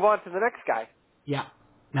 move on to the next guy. Yeah.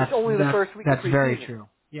 It's only the first week of preseason. That's very true.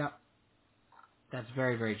 Yeah. That's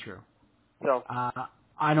very, very true. So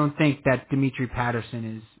I don't think that Dimitri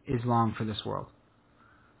Patterson is long for this world.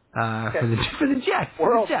 For the Jets.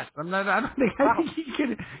 For the Jets. I don't think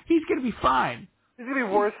he's gonna be fine. He's gonna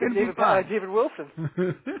be worse than David Wilson.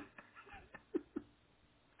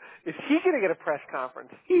 Is he gonna get a press conference?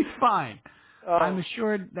 He's fine. I'm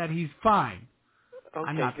assured that he's fine. Okay,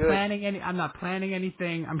 I'm not good. planning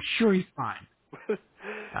anything. I'm sure he's fine.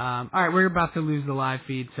 All right, we're about to lose the live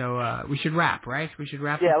feed, so we should wrap, right? We should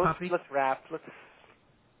wrap this puppy? Let's wrap.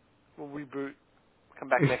 We'll reboot. Come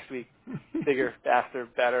back next week. Bigger, faster,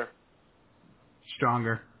 better.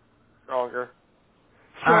 Stronger. All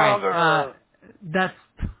right, that's...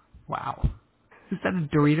 Wow. Is that a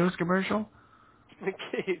Doritos commercial? The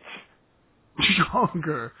Cage.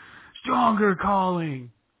 Stronger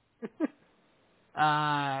calling.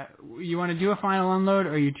 You want to do a final unload,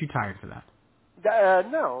 or are you too tired for that?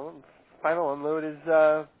 No. Final unload is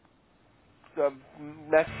the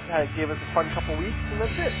Mets gave us a fun couple weeks, and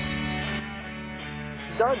that's it.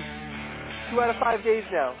 Done. 2 out of 5 days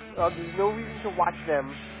now. There's no reason to watch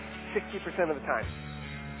them 60% of the time.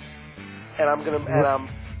 And I'm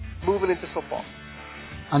moving into football.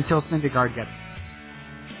 Until Syndergaard gets it.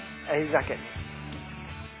 And he's not getting it.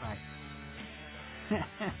 Right.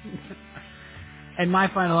 And my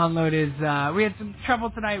final unload is, we had some trouble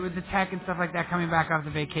tonight with the tech and stuff like that coming back off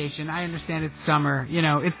the vacation. I understand it's summer.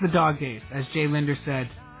 It's the dog days, as Jay Linder said.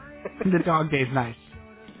 The dog days nice.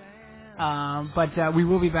 But we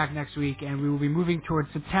will be back next week, and we will be moving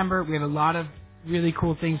towards September. We have a lot of really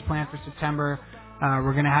cool things planned for September.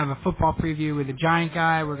 We're going to have a football preview with the Giant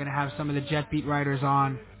guy. We're going to have some of the Jet beat writers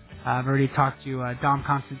on. I've already talked to Dom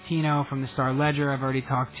Constantino from the Star Ledger. I've already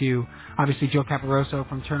talked to, obviously, Joe Caporoso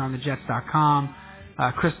from TurnOnTheJets.com.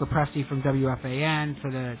 Chris Lepresti from WFAN for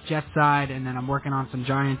the Jet side, and then I'm working on some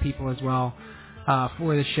Giant people as well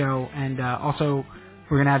for the show. And also,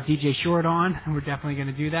 we're going to have DJ Short on, and we're definitely going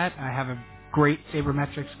to do that. I have a great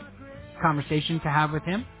sabermetrics conversation to have with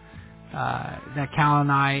him that Cal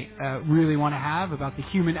and I really want to have about the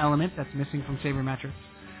human element that's missing from sabermetrics.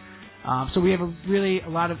 So we have a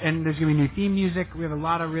lot of, and there's going to be new theme music. We have a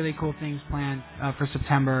lot of really cool things planned for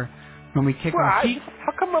September when we kick off.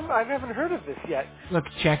 How come I haven't heard of this yet? Look,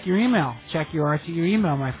 check your email. Check your RTU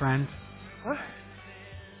email, my friend. What?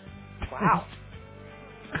 Wow.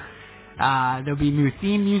 There'll be new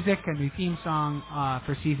theme music, a new theme song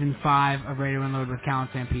for Season 5 of Radio Unload with Cal and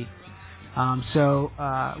Stampede. So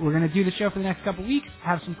we're going to do the show for the next couple weeks,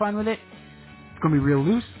 have some fun with it. It's going to be real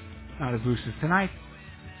loose, not as loose as tonight.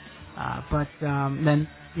 But then,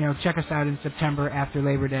 check us out in September after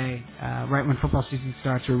Labor Day, right when football season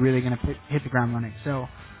starts. We're really going to hit the ground running. So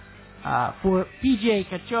for PJ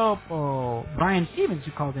Cachopo, Brian Stevens,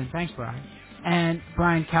 who called in, thanks, Brian, and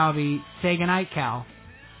Brian Calvi, say goodnight, Cal.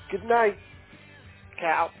 Good night,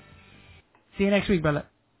 Cal. See you next week, brother.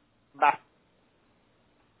 Bye.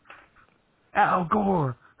 Al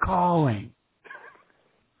Gore calling.